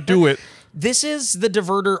me how to do it. This is the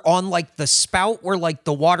diverter on like the spout where like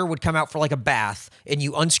the water would come out for like a bath, and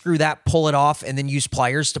you unscrew that, pull it off, and then use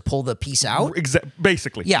pliers to pull the piece out.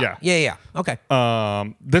 Basically, yeah. Okay.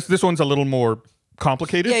 This one's a little more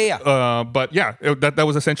complicated. But yeah, that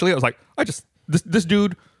was essentially it. I was like, this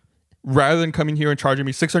dude, rather than coming here and charging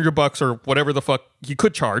me $600 or whatever the fuck he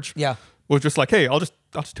could charge, was just like, hey, I'll just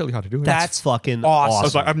tell you how to do it. That's fucking awesome. I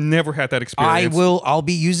was like, I've never had that experience. I'll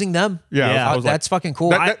be using them. Yeah. That's fucking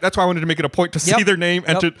cool. That's why I wanted to make it a point to see their name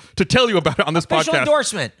and to tell you about it on this Official podcast.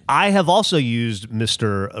 endorsement. I have also used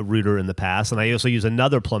Mr. Reuter in the past, and I also use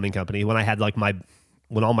another plumbing company when I had like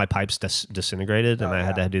when all my pipes disintegrated and I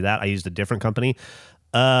had to do that. I used a different company.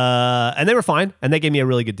 And they were fine, and they gave me a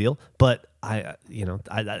really good deal. But I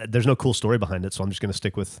there's no cool story behind it, so I'm just going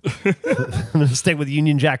to stick with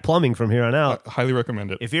Union Jack Plumbing from here on out. I highly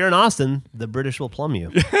recommend it. If you're in Austin, the British will plumb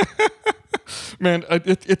you. Man,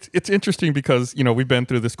 it's interesting because we've been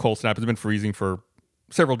through this cold snap. It's been freezing for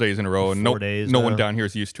several days in a row, and no one down here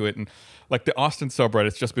is used to it. And like the Austin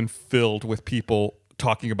subreddit's just been filled with people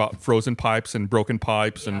talking about frozen pipes and broken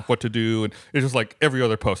pipes and what to do, and it's just like every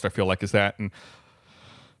other post I feel like is that. And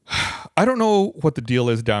I don't know what the deal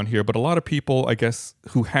is down here, but a lot of people, I guess,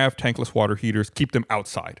 who have tankless water heaters keep them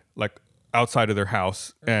outside, like outside of their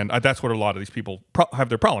house. And that's what a lot of these people have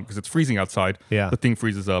their problem, because it's freezing outside. Yeah. The thing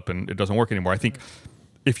freezes up and it doesn't work anymore. I think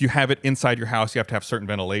if you have it inside your house, you have to have certain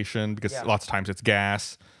ventilation, because lots of times it's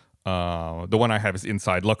gas. The one I have is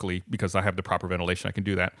inside, luckily, because I have the proper ventilation. I can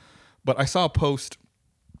do that. But I saw a post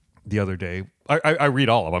the other day. I read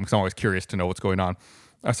all of them because I'm always curious to know what's going on.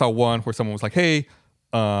 I saw one where someone was like, hey,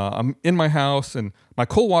 I'm in my house and my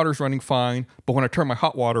cold water's running fine, but when I turn my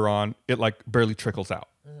hot water on, it like barely trickles out.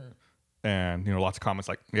 And lots of comments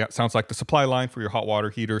like, yeah, it sounds like the supply line for your hot water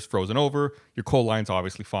heater is frozen over. Your cold line's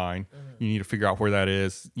obviously fine. You need to figure out where that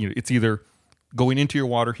is. It's either going into your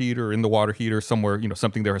water heater or in the water heater somewhere.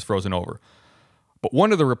 Something there has frozen over. But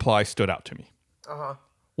one of the replies stood out to me.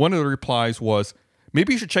 One of the replies was,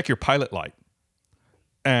 maybe you should check your pilot light.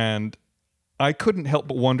 And I couldn't help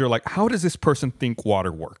but wonder, like, how does this person think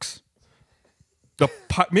water works?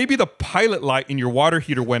 Maybe the pilot light in your water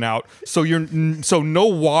heater went out, so no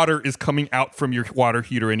water is coming out from your water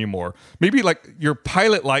heater anymore. Maybe like your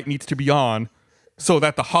pilot light needs to be on so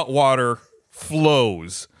that the hot water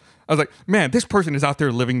flows. I was like, man, this person is out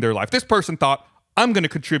there living their life. This person thought, I'm going to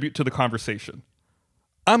contribute to the conversation.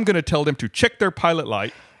 I'm going to tell them to check their pilot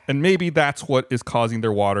light, and maybe that's what is causing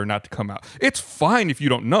their water not to come out. It's fine if you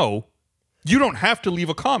don't know. You don't have to leave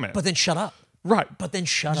a comment. But then shut up. Right. But then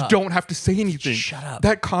shut up. You don't have to say anything. Shut up.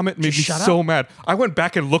 That comment made me so mad. I went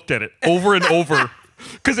back and looked at it over and over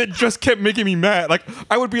because it just kept making me mad. Like,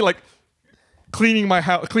 I would be like cleaning my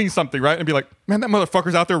house, cleaning something, right? And be like, man, that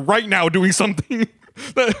motherfucker's out there right now doing something.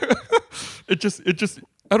 It just,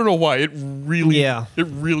 I don't know why. It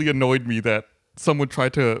really annoyed me that someone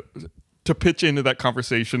tried to pitch into that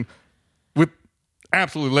conversation with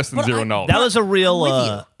absolutely less than zero knowledge. That was a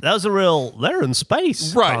real they're in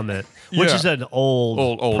space comment, which is an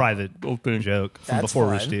old private thing. joke from before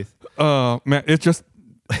Rooster Teeth. Man, it just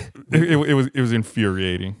it was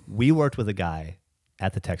infuriating. We worked with a guy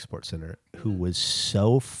at the Tech Support Center who was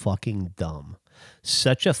so fucking dumb.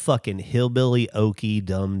 Such a fucking hillbilly, oaky,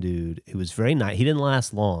 dumb dude. It was very nice. He didn't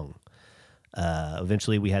last long.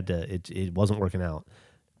 Eventually, we had to. It wasn't working out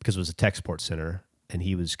because it was a Tech Support Center, and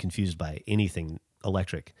he was confused by anything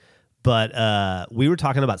electric. But we were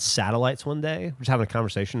talking about satellites one day. We were just having a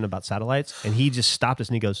conversation about satellites, and he just stopped us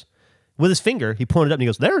and he goes, with his finger, he pointed up and he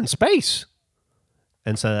goes, "They're in space."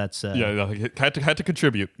 And so that's had to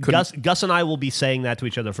contribute. Gus and I will be saying that to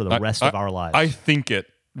each other for the rest of our lives. I think it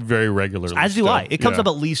very regularly. As do I. It comes up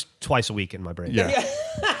at least twice a week in my brain. Yeah.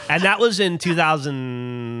 And that was in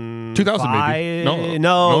 2000. 2000 maybe.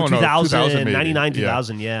 No, 2000, 2000 99,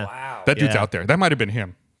 2000, yeah. Wow. That dude's out there. That might have been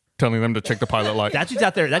him telling them to check the pilot light. That dude's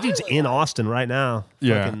out there. That dude's in Austin right now.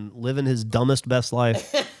 Yeah. Fucking living his dumbest, best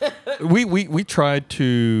life. we tried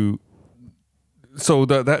to. So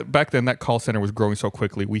that back then that call center was growing so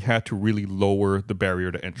quickly, we had to really lower the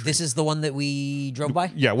barrier to entry. This is the one that we drove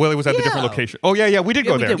by? Yeah, well, it was at a different location. Oh, yeah, we did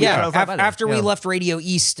go there. Yeah, drove by there. after we Yeah. left Radio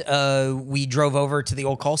East, we drove over to the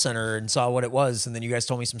old call center and saw what it was, and then you guys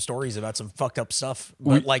told me some stories about some fucked up stuff,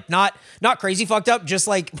 but like not crazy fucked up, just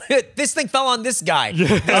like this thing fell on this guy.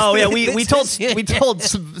 Oh yeah, we told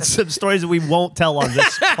some stories that we won't tell on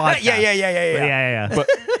this podcast. Yeah. But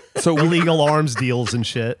so illegal arms deals and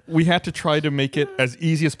shit. We had to try to make it as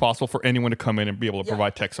easy as possible for anyone to come in and be able to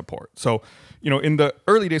provide tech support. So, in the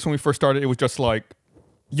early days when we first started, it was just like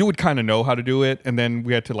you would kind of know how to do it, and then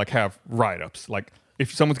we had to like have write-ups. Like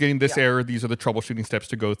if someone's getting this error, these are the troubleshooting steps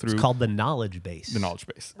to go through. It's called the knowledge base. The knowledge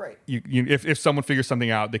base. Right. If someone figures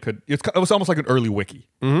something out, they could. It was almost like an early wiki.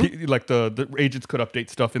 Like the agents could update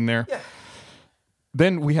stuff in there. Yeah.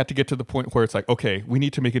 Then we had to get to the point where it's like, okay, we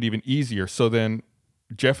need to make it even easier. So then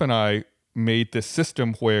Jeff and I made this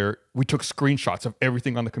system where we took screenshots of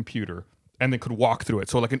everything on the computer and then could walk through it.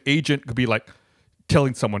 So like an agent could be like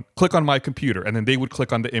telling someone, click on my computer, and then they would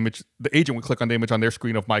click on the image. The agent would click on the image on their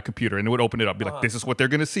screen of my computer, and it would open it up, be like, this is what they're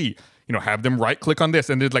going to see. Have them right click on this,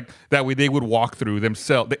 and then like that way they would walk through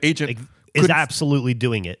themselves. The agent is absolutely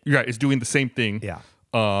doing it. Yeah, is doing the same thing. Yeah.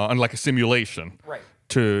 On like a simulation. Right.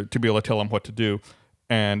 To be able to tell them what to do.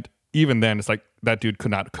 And even then, it's like that dude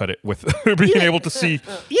could not cut it with being able to see.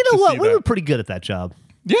 You know what? We were pretty good at that job.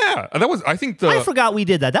 Yeah, that was. I think I forgot we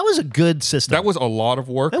did that. That was a good system. That was a lot of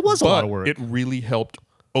work. It was a lot of work. It really helped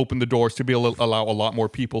open the doors to be able to allow a lot more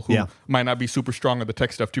people who might not be super strong on the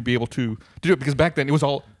tech stuff to be able to do it. Because back then it was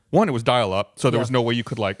all it was dial up, so there was no way you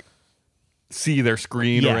could like see their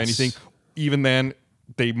screen or anything. Even then,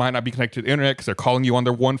 they might not be connected to the internet because they're calling you on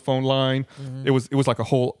their one phone line. It was like a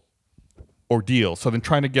whole ordeal. So then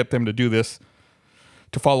trying to get them to do this,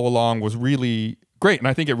 to follow along, was really great, and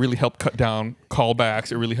I think it really helped cut down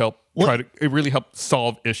callbacks. It really helped it really helped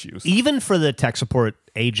solve issues. Even for the tech support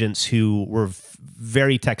agents who were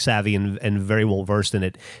very tech savvy and very well versed in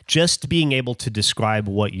it, just being able to describe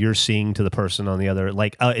what you're seeing to the person on the other,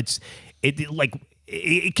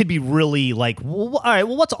 it could be really like, well, all right,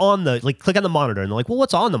 well, what's on the, like, click on the monitor, and they're like, well,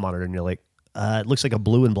 what's on the monitor, and you're like, it looks like a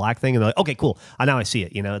blue and black thing, and they're like, okay, cool, now I see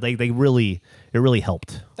it. It really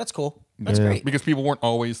helped. That's cool. That's great. Because people weren't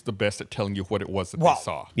always the best at telling you what it was that they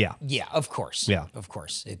saw. Yeah, of course. Yeah, of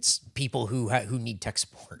course. It's people who need tech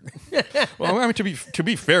support. Well, I mean, to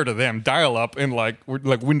be fair to them, dial up in like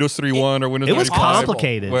Windows 3.1 or Windows 95. It was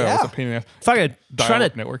complicated. Well, it was a pain in the ass. If I could try to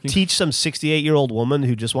networking. teach some 68-year-old woman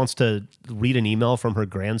who just wants to read an email from her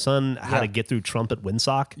grandson how to get through Trump at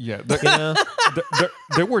Winsock. Yeah,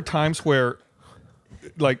 there were times where,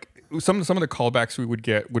 like, some of the callbacks we would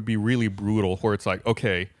get would be really brutal, where it's like,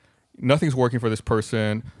 okay, nothing's working for this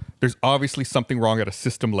person. There's obviously something wrong at a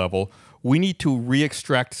system level. We need to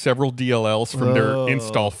re-extract several DLLs from their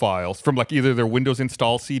install files, from like either their Windows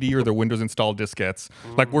install CD or their Windows install diskettes.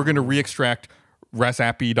 Like, we're going to re-extract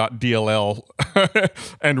rasapi.dll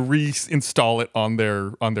and reinstall it on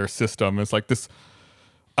their system. It's like this.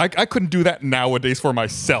 I couldn't do that nowadays for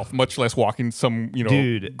myself, much less walking some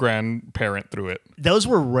grandparent through it. Those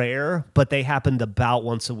were rare, but they happened about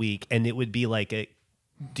once a week, and it would be like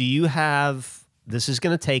do you have, this is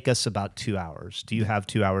going to take us about 2 hours. Do you have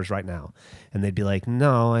 2 hours right now? And they'd be like,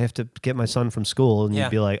 no, I have to get my son from school. And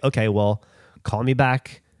you'd be like, okay, well, call me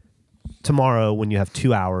back tomorrow when you have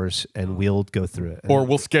 2 hours and we'll go through it. Or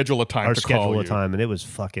we'll schedule a time to call you. Or schedule a time. And it was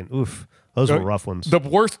fucking, oof. Those were rough ones. The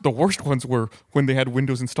worst ones were when they had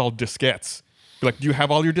Windows installed diskettes. Like, do you have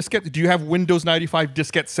all your diskettes? Do you have Windows 95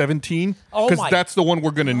 diskette 17? Because that's the one we're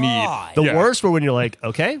going to need. The worst were when you're like,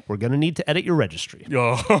 okay, we're going to need to edit your registry.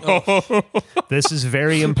 This is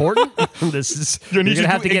very important. You're going to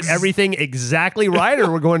have to get everything exactly right,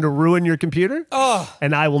 or we're going to ruin your computer.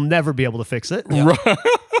 And I will never be able to fix it.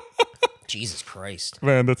 Jesus Christ.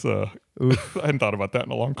 Man, that's I hadn't thought about that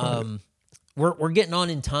in a long time. We're getting on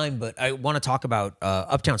in time, but I want to talk about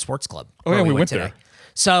Uptown Sports Club. Oh, yeah, we went today.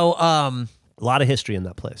 So, a lot of history in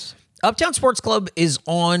that place. Uptown Sports Club is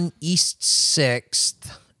on East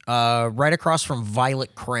 6th, right across from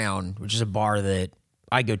Violet Crown, which is a bar that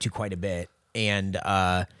I go to quite a bit, and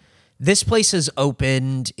this place has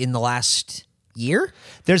opened in the last year.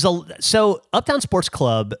 So Uptown Sports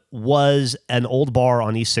Club was an old bar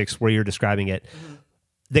on East 6 where you're describing it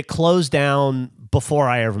that closed down before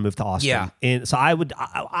I ever moved to Austin. Yeah. And so I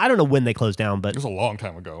don't know when they closed down, but It was a long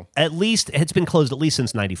time ago. at least it's been closed at least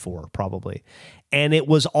since 94 probably. And it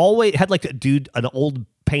was always had like an old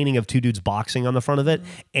painting of two dudes boxing on the front of it,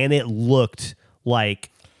 and it looked like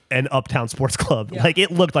an Uptown Sports Club. Like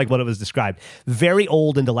it looked like what it was described. Very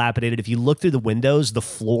old and dilapidated. If you look through the windows, the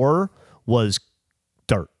floor was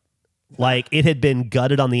dirt. Like it had been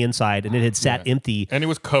gutted on the inside and it had sat empty, And it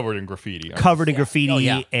was covered in graffiti. covered in graffiti Oh,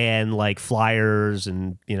 yeah. and like flyers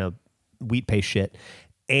and, wheat paste shit.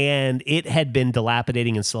 And it had been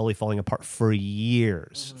dilapidating and slowly falling apart for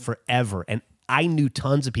years, forever. And I knew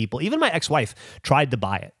tons of people. Even my ex-wife tried to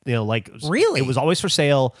buy it. Really? It was always for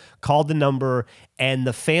sale, called the number, and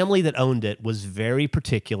the family that owned it was very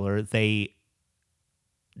particular. They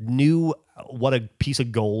knew what a piece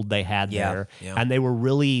of gold they had there, and they were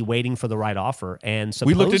really waiting for the right offer. And We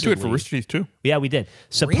supposedly, looked into it for Rooster Teeth too. Yeah, we did.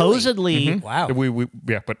 Supposedly, Wow.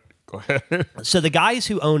 But go ahead. so the guys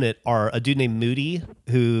who own it are a dude named Moody,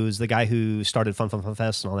 who's the guy who started Fun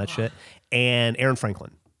Fest and all that shit, and Aaron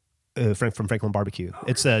Franklin. From Franklin Barbecue.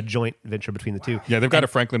 It's a joint venture between the two. Yeah, they've got a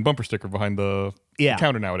Franklin bumper sticker behind the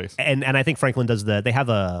counter nowadays. And I think Franklin does they have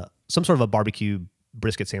some sort of a barbecue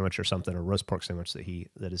brisket sandwich or something, or roast pork sandwich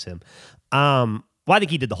that is him. Well, I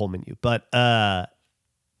think he did the whole menu. But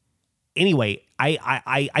anyway,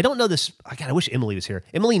 I don't know this. God, I wish Emily was here.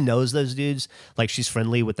 Emily knows those dudes. Like she's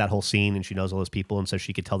friendly with that whole scene and she knows all those people, and so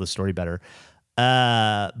she could tell the story better.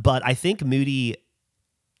 But I think Moody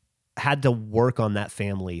had to work on that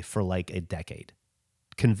family for like a decade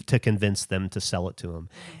to convince them to sell it to him.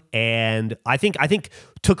 And I think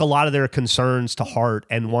took a lot of their concerns to heart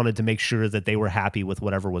and wanted to make sure that they were happy with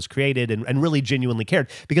whatever was created and really genuinely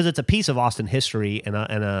cared, because it's a piece of Austin history and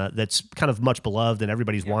that's kind of much beloved and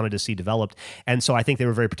everybody's wanted to see developed. And so I think they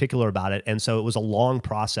were very particular about it. And so it was a long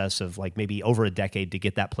process of like maybe over a decade to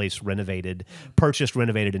get that place purchased,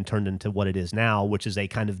 renovated, and turned into what it is now, which is a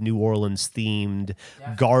kind of New Orleans themed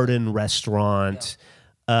garden restaurant.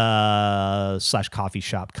 / coffee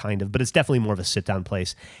shop kind of, but it's definitely more of a sit down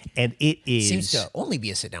place, and it is Seems to only be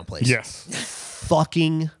a sit down place. Yes.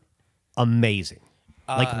 fucking amazing.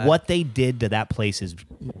 Like what they did to that place it's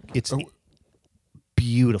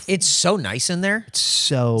beautiful. It's so nice in there. It's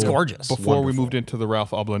gorgeous. Before we moved into the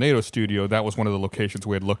Ralph Ablanedo studio, that was one of the locations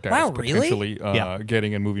we had looked at Wow, as really? potentially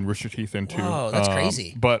getting and moving Rooster Teeth into. Whoa, that's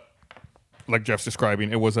crazy. But like Jeff's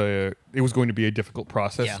describing, it was going to be a difficult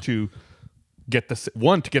process to get the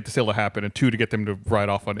sale to happen, and two, to get them to write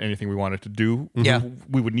off on anything we wanted to do. Yeah.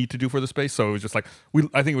 we would need to do for the space. So it was just like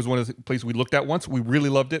I think it was one of the places we looked at once. We really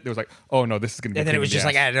loved it. It was like, oh no, this is going to be. And then it was just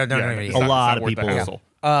like, no. it's A not- lot it's of not worth the people hassle.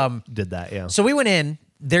 did that. Yeah. So we went in.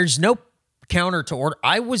 There's no counter to order.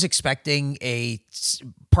 I was expecting a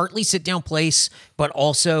partly sit down place, but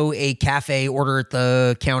also a cafe, order at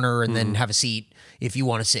the counter and then have a seat if you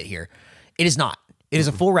want to sit here. It is not. It is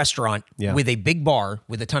a full restaurant with a big bar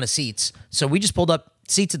with a ton of seats. So we just pulled up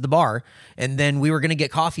seats at the bar, and then we were going to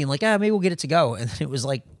get coffee and like, maybe we'll get it to go. And then it was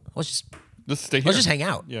like, let's Just stay here. let's just hang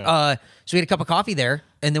out. Yeah. So we had a cup of coffee there,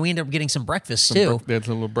 and then we ended up getting some breakfast too. They had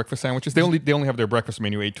some little breakfast sandwiches. They only have their breakfast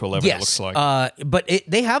menu 8 to 11. It looks like. But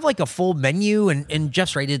they have like a full menu, and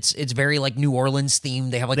Jeff's right. It's very like New Orleans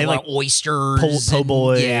themed. They have like a lot of oysters, po' and,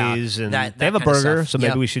 boys, yeah, and that they have a kind of burger. stuff. So maybe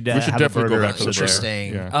Yep. we should We should have definitely a burger go back to after the there.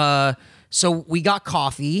 Interesting. So we got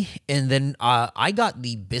coffee, and then I got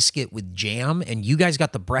the biscuit with jam, and you guys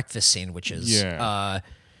got the breakfast sandwiches. Yeah.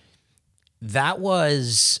 That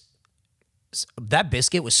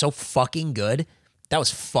biscuit was so fucking good. That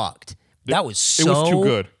was fucked. That was so it was too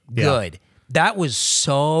good. Good. That was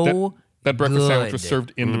so That breakfast sandwich good. was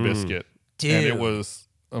served in the biscuit, and it Dude. was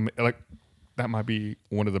like that might be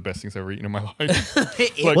one of the best things I've ever eaten in my life.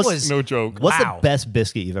 It like, was no joke. What's Wow. the best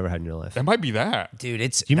biscuit you've ever had in your life? That might be that. dude.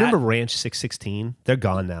 It's Do you remember Ranch 616? They're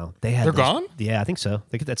gone now. They're gone? Yeah, I think so.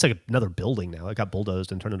 That's like another building now. It got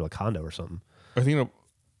bulldozed and turned into a condo or something. I think.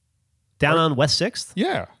 Down on West 6th?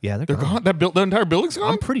 Yeah. Yeah, they're they're gone. gone. The entire building's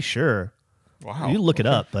gone. I'm pretty sure. Wow. You look it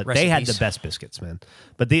up, but Rest they in had peace. the best biscuits, man.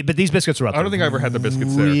 But these biscuits were up I don't there. think I ever had the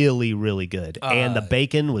biscuits there. Really, really good. And the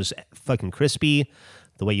bacon was fucking crispy,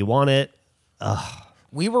 the way you want it.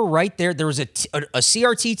 we were right there. There was a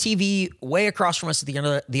CRT TV way across from us at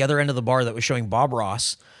the other end of the bar that was showing Bob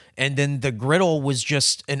Ross, and then the griddle was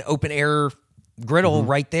just an open air griddle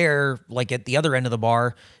right there, like at the other end of the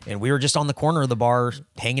bar, and we were just on the corner of the bar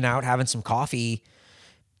hanging out, having some coffee.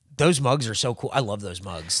 Those mugs are so cool. I love those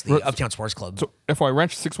mugs. The Uptown Sports Club. So FY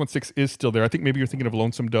Ranch 616 is still there. I think maybe you're thinking of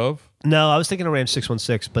Lonesome Dove. No, I was thinking of Ranch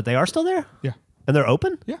 616, but they are still there? Yeah. And they're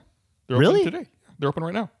open? Yeah. They're Really? open today. They're open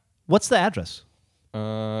right now. What's the address?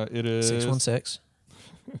 It is 616.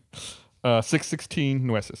 616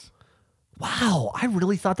 Nueces. Wow, I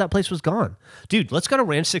really thought that place was gone. Dude, let's go to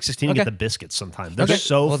Ranch 616 and Okay. get the biscuits sometime. They're Okay.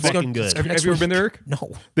 so Well, let's go- fucking let's good. go Have you ever been there, Eric?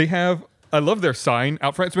 No. They have, I love their sign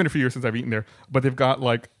out front. It's been a few years since I've eaten there, but they've got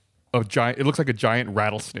like a giant, it looks like a giant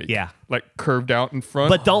rattlesnake. Yeah. Like curved out in front.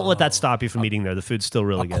 But don't let that stop you from eating there. The food's still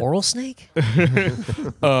really good. Coral snake?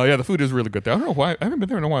 Yeah, the food is really good there. I don't know why. I haven't been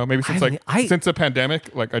there in a while. Maybe since since the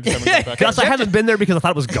pandemic. Like I just haven't gone back. Gus, I haven't been there because I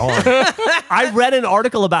thought it was gone. I read an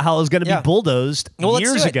article about how it was going to Yeah. be bulldozed Well, let's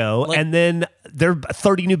years do it. ago, Like- and then there are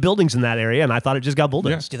 30 new buildings in that area, and I thought it just got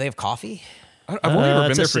bulldozed. Do they have coffee? I've only ever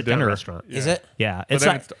been It's there a for sit-down dinner. restaurant. Is it? Yeah, But it's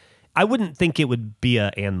then not. I wouldn't think it would be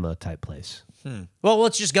a Anma type place. Well,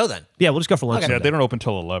 let's just go then. Yeah, we'll just go for lunch. Okay. Yeah, someday. they don't open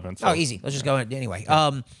till 11. So. Oh, easy. Let's just go in anyway.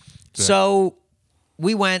 So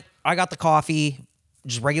we went. I got the coffee,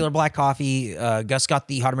 just regular black coffee. Gus got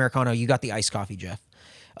the hot Americano. You got the iced coffee, Jeff.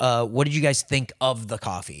 What did you guys think of the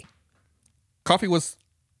coffee? Coffee was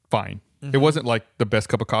fine. Mm-hmm. It wasn't like the best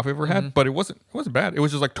cup of coffee I've ever had, but it wasn't bad. It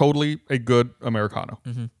was just like totally a good Americano.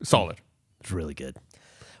 Mm-hmm. Solid. It's really good.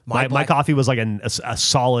 My My black- coffee was like a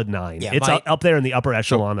solid 9. Yeah, it's my- up there in the upper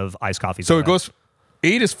echelon of iced coffee. So it goes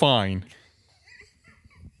 8 is fine.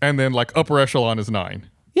 And then like upper echelon is 9.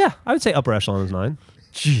 Yeah, I would say upper echelon is 9.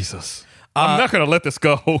 Jesus. I'm not going to let this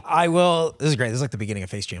go. I will. This is great. This is like the beginning of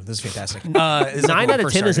Face Jam. This is fantastic. This is like 9 when we out of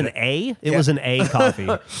first 10 is an started A. It was an A coffee.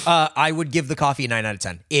 I would give the coffee a 9 out of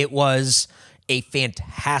 10. It was a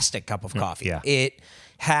fantastic cup of coffee. Yeah. It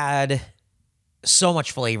had so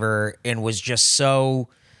much flavor and was just so.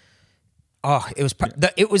 Oh,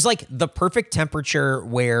 it was like the perfect temperature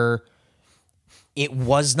where it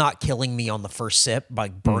was not killing me on the first sip by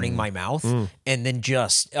burning my mouth, and then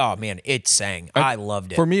just it sang. I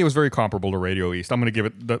loved it. For me, it was very comparable to Radio East. I'm going to give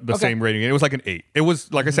it the same rating. It was like an 8. It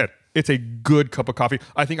was, like I said, it's a good cup of coffee.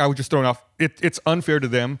 I think I was just throwing off. It's unfair to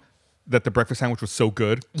them that the breakfast sandwich was so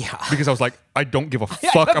good. Yeah. Because I was like, I don't give a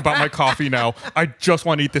fuck about my coffee now. I just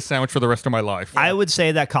want to eat this sandwich for the rest of my life. I would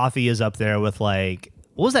say that coffee is up there with like,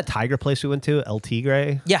 what was that Tiger place we went to? El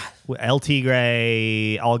Tigre? Yeah. El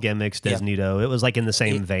Tigre, All Gimmicks, Desnido. It was like in the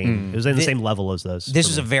same vein. It was in the same level as those. This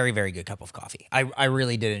was a very, very good cup of coffee. I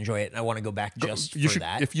really did enjoy it, and I want to go back just You for should,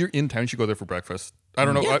 that. if you're in town, you should go there for breakfast. I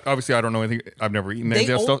don't know. Yeah. Obviously, I don't know anything. I've never eaten They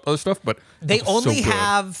any of o- other stuff, but They it was so only good.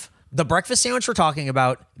 have the breakfast sandwich we're talking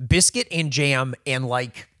about, biscuit and jam, and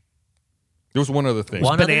like There was one other thing.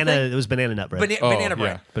 One other banana. thing? It was banana nut bread. banana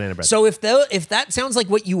bread. yeah. Banana bread. So if that sounds like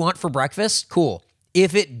what you want for breakfast, cool.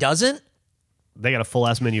 If it doesn't, They got a full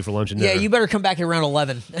ass menu for lunch and yeah, dinner. you better come back at around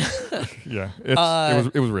 11. Yeah, it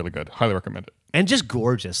was really good. Highly recommend it. And just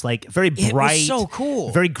gorgeous, like very was bright, so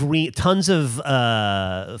cool. very green, tons of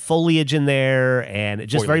foliage in there, and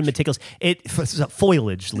just very Foliage. meticulous.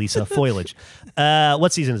 Foliage, Lisa, foliage.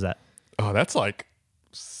 What season is that? Oh, that's like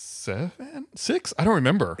 7, 6. I don't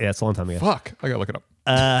remember. Yeah, it's a long time ago. Fuck, I gotta look it up.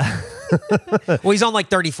 Well, he's on like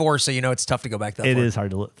 34, so you know it's tough to go back that It far. is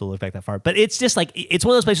hard to look back that far, but it's just like it's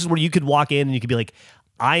one of those places where you could walk in and you could be like,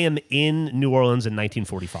 I am in New Orleans in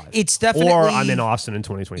 1945. It's definitely- or I'm in Austin in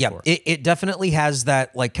 2024. Yeah, it definitely has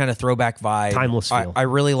that like kind of throwback vibe. Timeless feel. I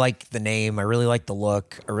really like the name. I really like the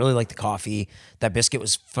look. I really like the coffee. That biscuit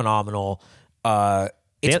was phenomenal.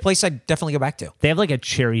 It's a place I'd definitely go back to. They have like a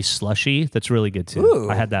cherry slushy that's really good too. Ooh.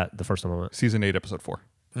 I had that the first time I went. Season 8, episode 4.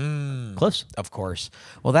 Close. Of course.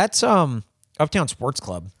 Well, that's Uptown Sports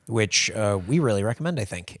Club, which we really recommend, I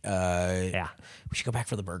think. Yeah. We should go back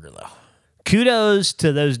for the burger, though. Kudos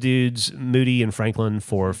to those dudes, Moody and Franklin,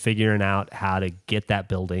 for figuring out how to get that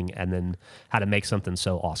building and then how to make something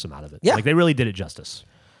so awesome out of it. Yeah. Like they really did it justice.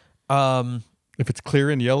 If it's clear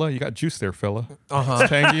and yellow, you got juice there, fella. It's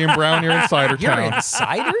tangy and brown. You're in Cider You're Town. in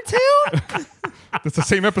Cider Town? It's the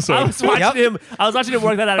same episode. I was watching him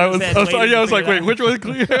work that out. I of was, his head, I was, waiting yeah, I to was like, figure wait, it out. which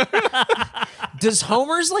one is clear? Does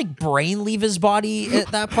Homer's like brain leave his body at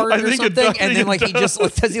that part I or think it something? does. And then like he just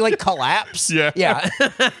does he like collapse? Yeah. Yeah.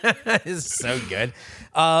 It's so good.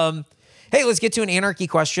 Hey, let's get to an anarchy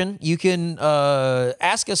question. You can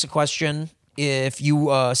ask us a question if you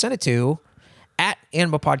send it to at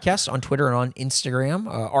Anima Podcast on Twitter and on Instagram.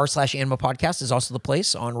 r/Anima Podcast is also the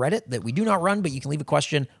place on Reddit that we do not run, but you can leave a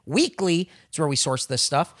question weekly. It's where we source this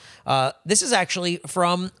stuff. This is actually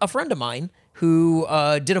from a friend of mine who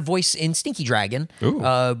did a voice in Stinky Dragon.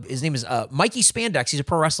 His name is Mikey Spandex. He's a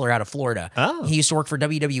pro wrestler out of Florida. He used to work for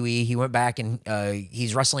WWE. He went back and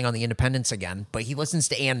he's wrestling on the independents again, but he listens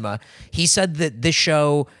to Anma. He said that this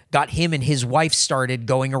show got him and his wife started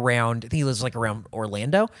going around. I think he lives like around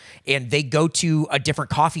Orlando, and they go to a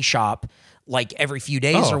different coffee shop like every few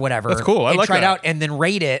days or whatever. That's cool. I and like try it that. out and then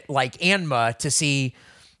rate it like Anma to see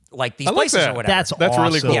like these I like places that. or whatever. That's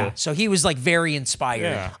really awesome. cool. Yeah, so he was like very inspired.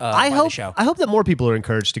 Yeah. By the show. I hope that more people are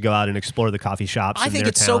encouraged to go out and explore the coffee shops. I in think their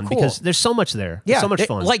it's so town cool. because there's so much there. Yeah, It's so much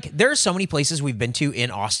fun. Like there are so many places we've been to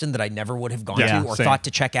in Austin that I never would have gone Yeah, to or same. thought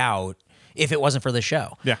to check out if it wasn't for the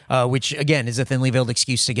show. Yeah. Which again is a thinly veiled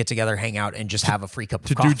excuse to get together, hang out, and just have a free cup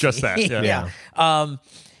of coffee. do just that, yeah.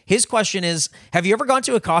 His question is, have you ever gone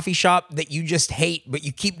to a coffee shop that you just hate, but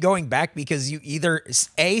you keep going back because you either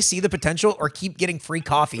A, see the potential or keep getting free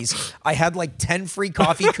coffees? I had like 10 free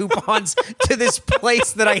coffee coupons to this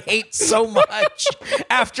place that I hate so much.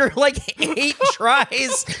 After like 8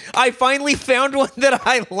 tries, I finally found one that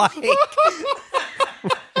I like.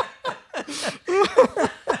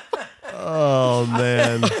 oh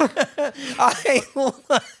man, I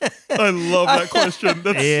love that question.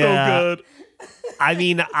 That's Yeah. so good. I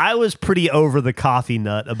mean, I was pretty over the coffee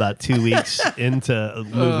nut about 2 weeks into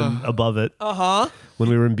moving above it. When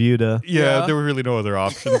we were in Buda. Yeah, there were really no other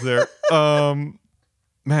options there.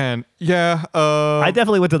 Man, yeah. I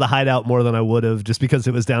definitely went to the Hideout more than I would have, just because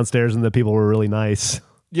it was downstairs and the people were really nice.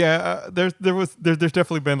 Yeah, there's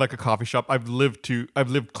definitely been like a coffee shop I've lived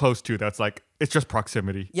close to that's like it's just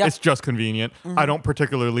proximity. Yeah. It's just convenient. I don't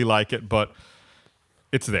particularly like it, but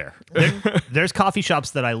it's there. There's coffee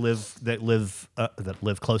shops that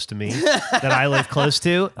live close to me that I live close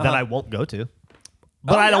to that I won't go to.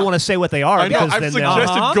 But I don't want to say what they are I know. because I've then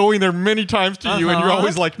suggested going there many times to you, and you're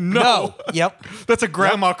always like, no. Yep. That's a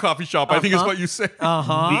grandma coffee shop, I think is what you say.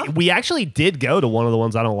 we actually did go to one of the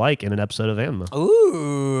ones I don't like in an episode of Anma.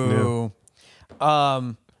 Ooh.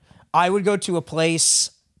 I would go to a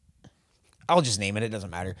place. I'll just name it. It doesn't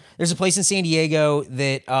matter. There's a place in San Diego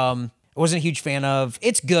that I wasn't a huge fan of.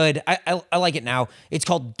 It's good. I like it now. It's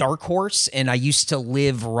called Dark Horse, and I used to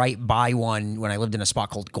live right by one when I lived in a spot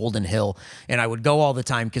called Golden Hill, and I would go all the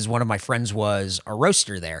time because one of my friends was a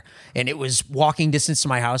roaster there, and it was walking distance to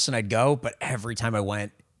my house, and I'd go, but every time I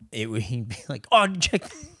went, he'd be like, oh,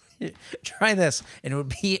 try this, and it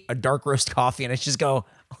would be a dark roast coffee, and I'd just go,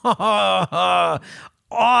 oh,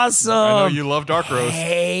 awesome. I know you love dark roast.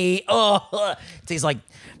 Hey, it tastes like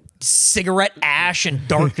cigarette ash and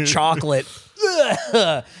dark chocolate.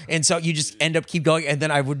 And so you just end up keep going. And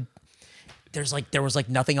then there was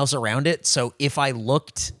nothing else around it. So if I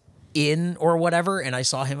looked in or whatever and I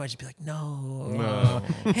saw him, I'd just be like, no.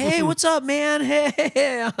 Hey, what's up, man?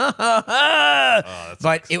 Hey.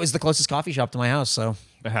 But it was the closest coffee shop to my house. So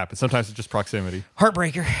It happens. Sometimes it's just proximity.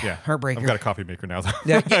 heartbreaker. Yeah. Heartbreaker. I've got a coffee maker now, though.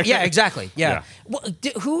 yeah, exactly. Yeah. Yeah. Well,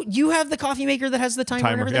 who you have the coffee maker that has the timer, and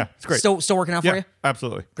Timer, everything? yeah, it's great. Still working out for Yeah, you?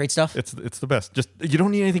 absolutely. Great stuff. It's the best. Just you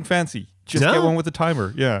don't need anything fancy. Just No. get one with a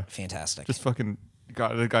timer. Yeah. Fantastic. Just fucking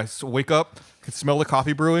got the guys wake up, can smell the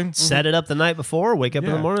coffee brewing. Set it up the night before, wake up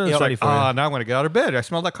in the morning, and it's ready for you. Now I'm gonna get out of bed. I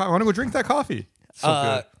smell that coffee. I want to go drink that coffee. So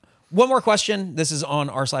good. One more question. This is on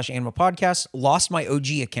r/Anima podcast. Lost My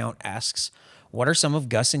OG account asks, what are some of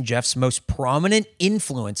Gus and Jeff's most prominent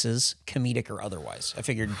influences, comedic or otherwise? I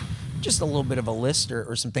figured just a little bit of a list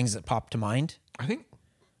or some things that popped to mind. I think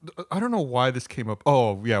I don't know why this came up.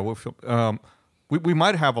 Oh yeah, we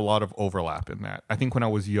might have a lot of overlap in that. I think when I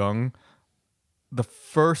was young, the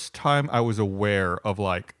first time I was aware of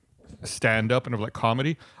like stand up and of like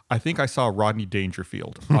comedy, I think I saw Rodney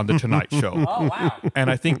Dangerfield on the Tonight Show. Oh, wow. And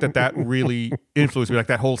I think that really influenced me, like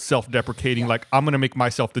that whole self-deprecating, like I'm going to make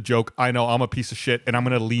myself the joke. I know I'm a piece of shit and I'm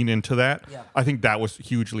going to lean into that. Yeah. I think that was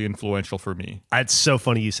hugely influential for me. It's so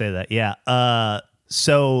funny you say that. Yeah.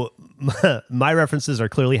 So my references are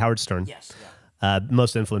clearly Howard Stern. Yes.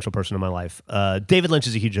 Most influential person in my life. David Lynch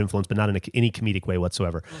is a huge influence, but not in any comedic way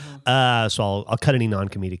whatsoever. So I'll cut any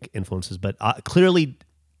non-comedic influences, but clearly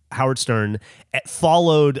Howard Stern,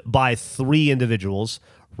 followed by 3 individuals: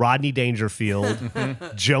 Rodney Dangerfield,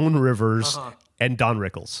 Joan Rivers, and Don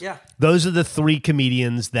Rickles. Yeah. Those are the 3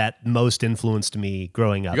 comedians that most influenced me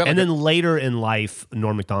growing up. got And like then later in life,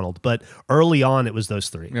 Norm Macdonald. But early on, it was those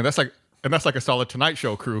 3. Yeah, that's like a solid Tonight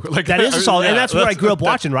Show crew. Like That is a solid, and yeah, that's what I grew up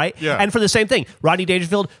watching, right? Yeah. And for the same thing, Rodney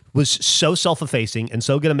Dangerfield was so self-effacing and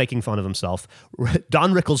so good at making fun of himself.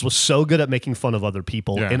 Don Rickles was so good at making fun of other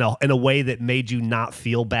people Yeah. in a way that made you not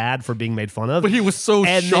feel bad for being made fun of. But he was so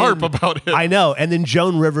sharp about it. I know. And then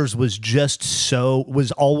Joan Rivers was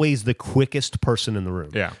was always the quickest person in the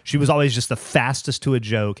room. Yeah. She was always just the fastest to a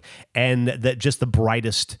joke and just the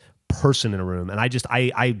brightest person in a room. And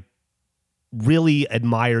I really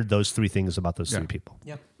admired those three things about those three people.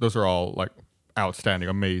 Yep. Those are all like outstanding,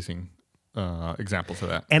 amazing examples of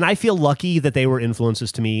that. And I feel lucky that they were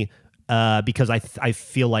influences to me because I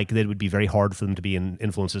feel like that it would be very hard for them to be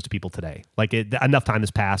influences to people today. Like enough time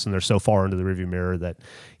has passed and they're so far into the rearview mirror that,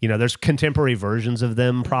 there's contemporary versions of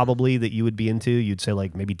them probably that you would be into. You'd say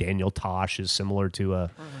like maybe Daniel Tosh is similar to I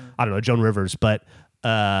don't know, Joan Rivers. But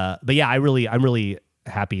yeah, I'm really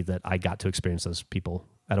happy that I got to experience those people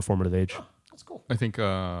at a formative age. That's cool. I think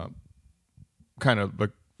kind of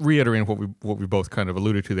like reiterating what we both kind of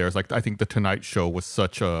alluded to there is like I think the Tonight Show was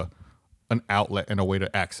such an outlet and a way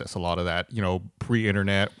to access a lot of that,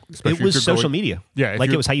 pre-internet. It was social media. Yeah. Like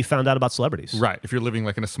it was how you found out about celebrities. Right. If you're living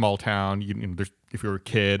like in a small town, if you're a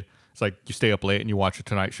kid, it's like you stay up late and you watch a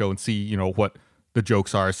Tonight Show and see, what the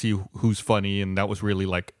jokes are, see who's funny. And that was really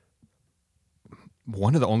like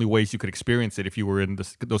one of the only ways you could experience it if you were in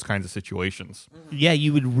those kinds of situations. Yeah.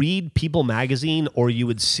 You would read People magazine or you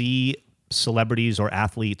would see celebrities or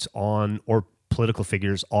athletes or political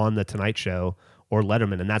figures on the Tonight Show or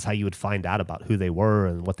Letterman, and that's how you would find out about who they were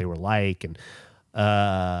and what they were like. And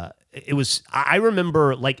it was, I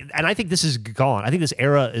remember, like, and I think this is gone. I think this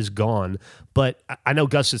era is gone, but I know,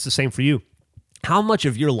 Gus, it's the same for you. How much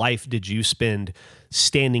of your life did you spend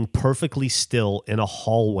standing perfectly still in a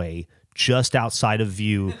hallway just outside of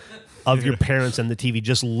view of your parents and the TV,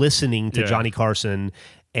 just listening to Johnny Carson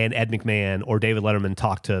and Ed McMahon or David Letterman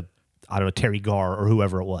talk to, I don't know, Terry Garr or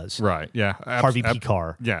whoever it was. Right, yeah. Harvey P.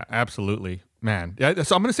 Carr. Yeah, absolutely. Man. Yeah,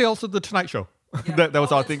 so I'm going to say also the Tonight Show. Yeah. that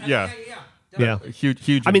was all I think. Yeah.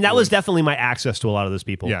 Huge. I mean, that was definitely my access to a lot of those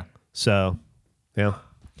people. Yeah. So, yeah. Well,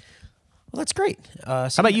 that's great. How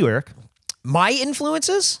about you, Eric? My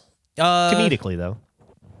influences? Comedically, though.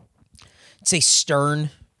 I'd say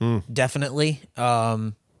Stern, definitely.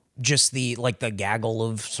 Just the gaggle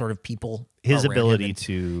of sort of people. His around ability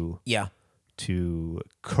him to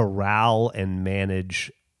corral and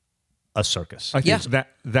manage a circus. I think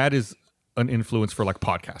that is an influence for like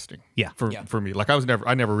podcasting. Yeah. For me. Like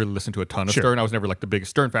I never really listened to a ton of Stern. I was never like the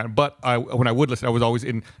biggest Stern fan, but when I would listen, I was always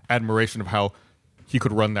in admiration of how he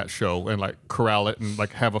could run that show and like corral it and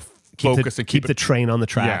like have a focus and keep the train on the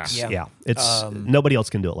tracks. Yeah. It's nobody else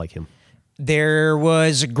can do it like him. There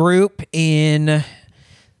was a group in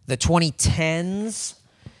the 2010s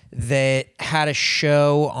that had a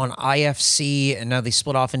show on IFC, and now they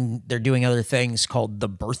split off and they're doing other things, called The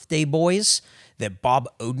Birthday Boys, that Bob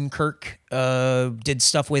Odenkirk did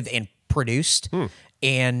stuff with and produced.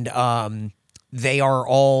 And they are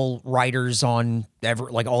all writers on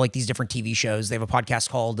all these different TV shows. They have a podcast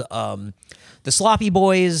called The Sloppy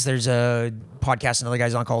Boys. There's a podcast another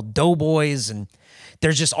guy's on called Doughboys, and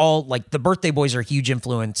there's just all like The Birthday Boys are a huge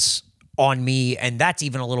influence on me, and that's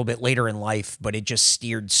even a little bit later in life, but it just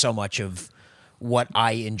steered so much of what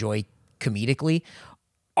I enjoy comedically.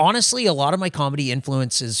 Honestly, a lot of my comedy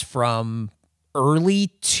influence is from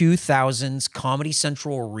early 2000s Comedy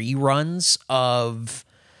Central reruns of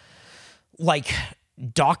like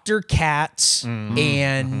Dr. Katz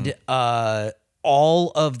and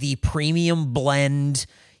all of the premium blend.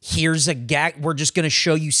 Here's a gag. We're just going to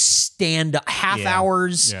show you stand-up half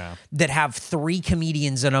hours that have 3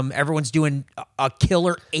 comedians in them. Everyone's doing a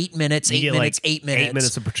killer 8 minutes, 8 minutes, 8 minutes. 8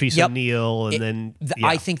 minutes of Patrice O'Neill. And then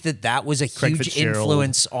I think that was a huge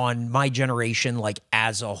influence on my generation, like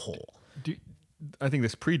as a whole. I think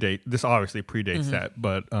this obviously predates that,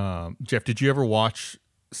 but Jeff, did you ever watch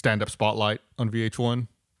Stand Up Spotlight on VH1?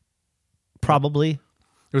 Probably.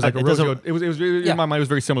 It was like in my mind, it was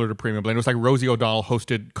very similar to Premium Blend. It was like Rosie O'Donnell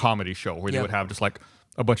hosted comedy show where they would have just like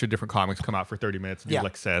a bunch of different comics come out for 30 minutes and do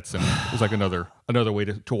like sets, and it was like another way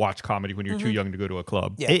to watch comedy when you're too young to go to a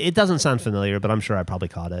club. Yeah. It doesn't sound familiar, but I'm sure I probably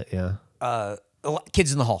caught it. Yeah.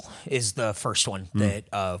 Kids in the Hall is the first one that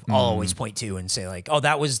I'll always point to and say like, oh,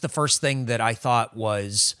 that was the first thing that I thought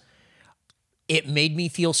was, it made me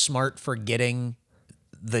feel smart for getting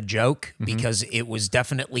the joke because it was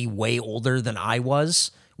definitely way older than I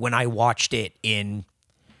was when I watched it in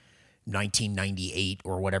 1998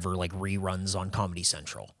 or whatever, like reruns on Comedy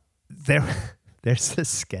Central. There's this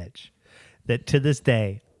sketch that to this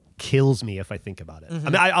day kills me if I think about it. I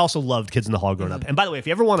mean, I also loved Kids in the Hall growing up. And by the way, if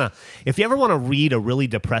you ever want to read a really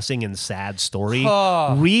depressing and sad story,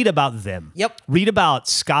 read about them. Yep. Read about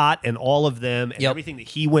Scott and all of them and everything that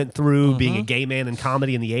he went through being a gay man in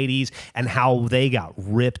comedy in the 80s and how they got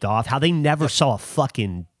ripped off, how they never saw a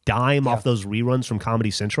fucking dime off those reruns from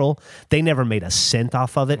Comedy Central. They never made a cent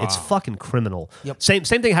off of it. It's fucking criminal. Yep. Same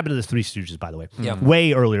thing happened to the Three Stooges, by the way. Yep.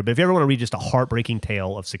 Way earlier. But if you ever want to read just a heartbreaking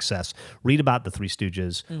tale of success, read about the Three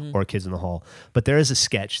Stooges or Kids in the Hall. But there is a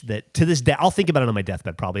sketch that to this day, I'll think about it on my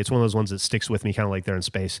deathbed probably. It's one of those ones that sticks with me kind of like They're in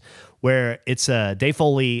Space, where it's Dave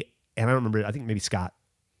Foley and I don't remember, I think maybe Scott.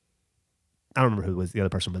 I don't remember who was the other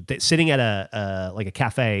person, but sitting at a like a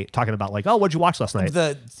cafe talking about like, oh, what'd you watch last night?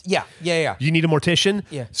 Yeah. You need a mortician?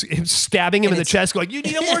 Yeah. So him stabbing him in the chest, going, you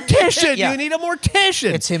need a mortician. Yeah. You need a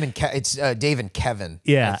mortician. It's him and it's Dave and Kevin.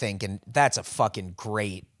 Yeah. I think, and that's a fucking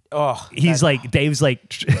great. Oh, He's like, Dave's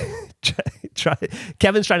like,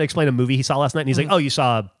 Kevin's trying to explain a movie he saw last night, and he's like, oh, you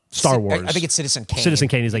saw Star Wars. I think it's Citizen Kane. Citizen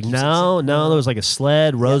Kane. He's like, no, there was like a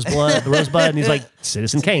sled, Rosebud, and he's like,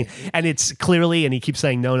 Citizen Kane. And it's clearly, and he keeps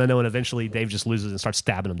saying no, and eventually Dave just loses and starts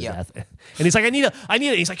stabbing him to death. And he's like, I need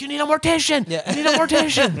it. He's like, you need a mortician. Yeah. You need a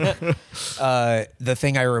mortician. The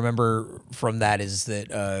thing I remember from that is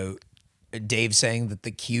that Dave saying that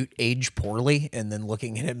the cute aged poorly, and then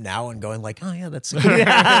looking at him now and going like, oh yeah, that's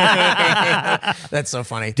that's so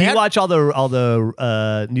funny. Do you watch all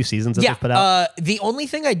the new seasons that they've put out? The only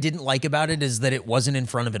thing I didn't like about it is that it wasn't in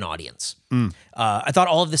front of an audience. I thought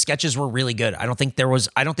all of the sketches were really good. I don't think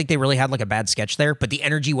they really had like a bad sketch there, but the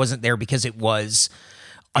energy wasn't there because it was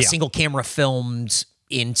a single camera filmed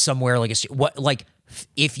in somewhere like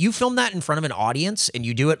if you film that in front of an audience and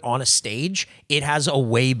you do it on a stage, it has a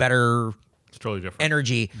way better It's totally different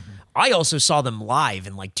energy. Mm-hmm. I also saw them live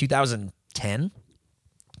in like 2010,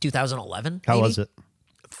 2011. How maybe. was it?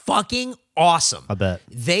 Fucking awesome. I bet.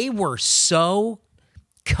 They were so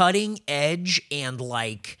cutting edge and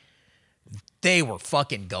like they were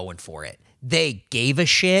fucking going for it. They gave a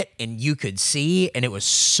shit and you could see, and it was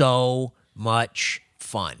so much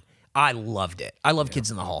fun. I loved it. I love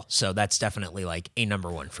Kids in the Hall, so that's definitely like a number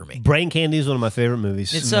one for me. Brain Candy is one of my favorite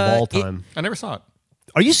movies of all time. I never saw it.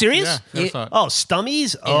 Are you serious? Yeah, never saw it. Oh,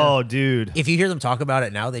 Stummies? Oh, dude. If you hear them talk about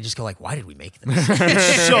it now, they just go like, "Why did we make this?"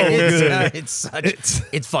 It's so good.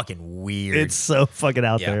 It's fucking weird. It's so fucking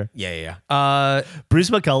out there. Yeah. Bruce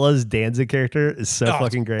McCullough's Danzig character is so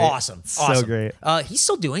fucking great. Awesome. So great. He's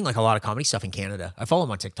still doing like a lot of comedy stuff in Canada. I follow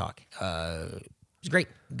him on TikTok. He's great.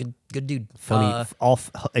 Good dude. Funny,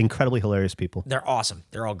 incredibly hilarious people. They're awesome.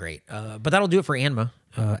 They're all great. But that'll do it for Anma.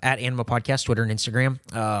 At Anma Podcast, Twitter and Instagram.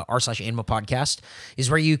 r/Anma Podcast is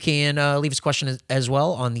where you can leave us a question as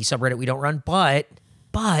well on the subreddit We Don't Run.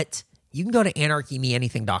 But you can go to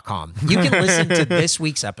anarchymeanything.com. You can listen to this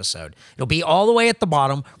week's episode. It'll be all the way at the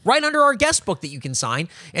bottom, right under our guest book that you can sign.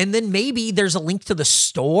 And then maybe there's a link to the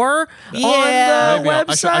store on the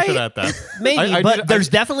website. I should add that. Maybe, but there's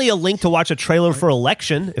definitely a link to watch a trailer for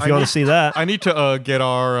Election if you want to see that. I need to get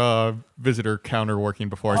our visitor counter working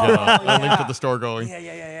before I get a link to the store going.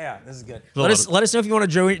 Yeah. This is good. Let us know if you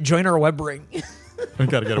want to join our web ring. I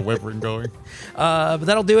got to get a web ring going. But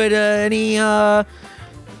that'll do it. Any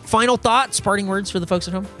final thoughts, parting words for the folks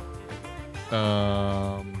at home?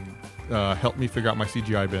 Help me figure out my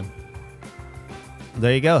CGI bin.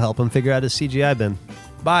 There you go. Help him figure out his CGI bin.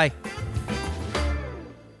 Bye.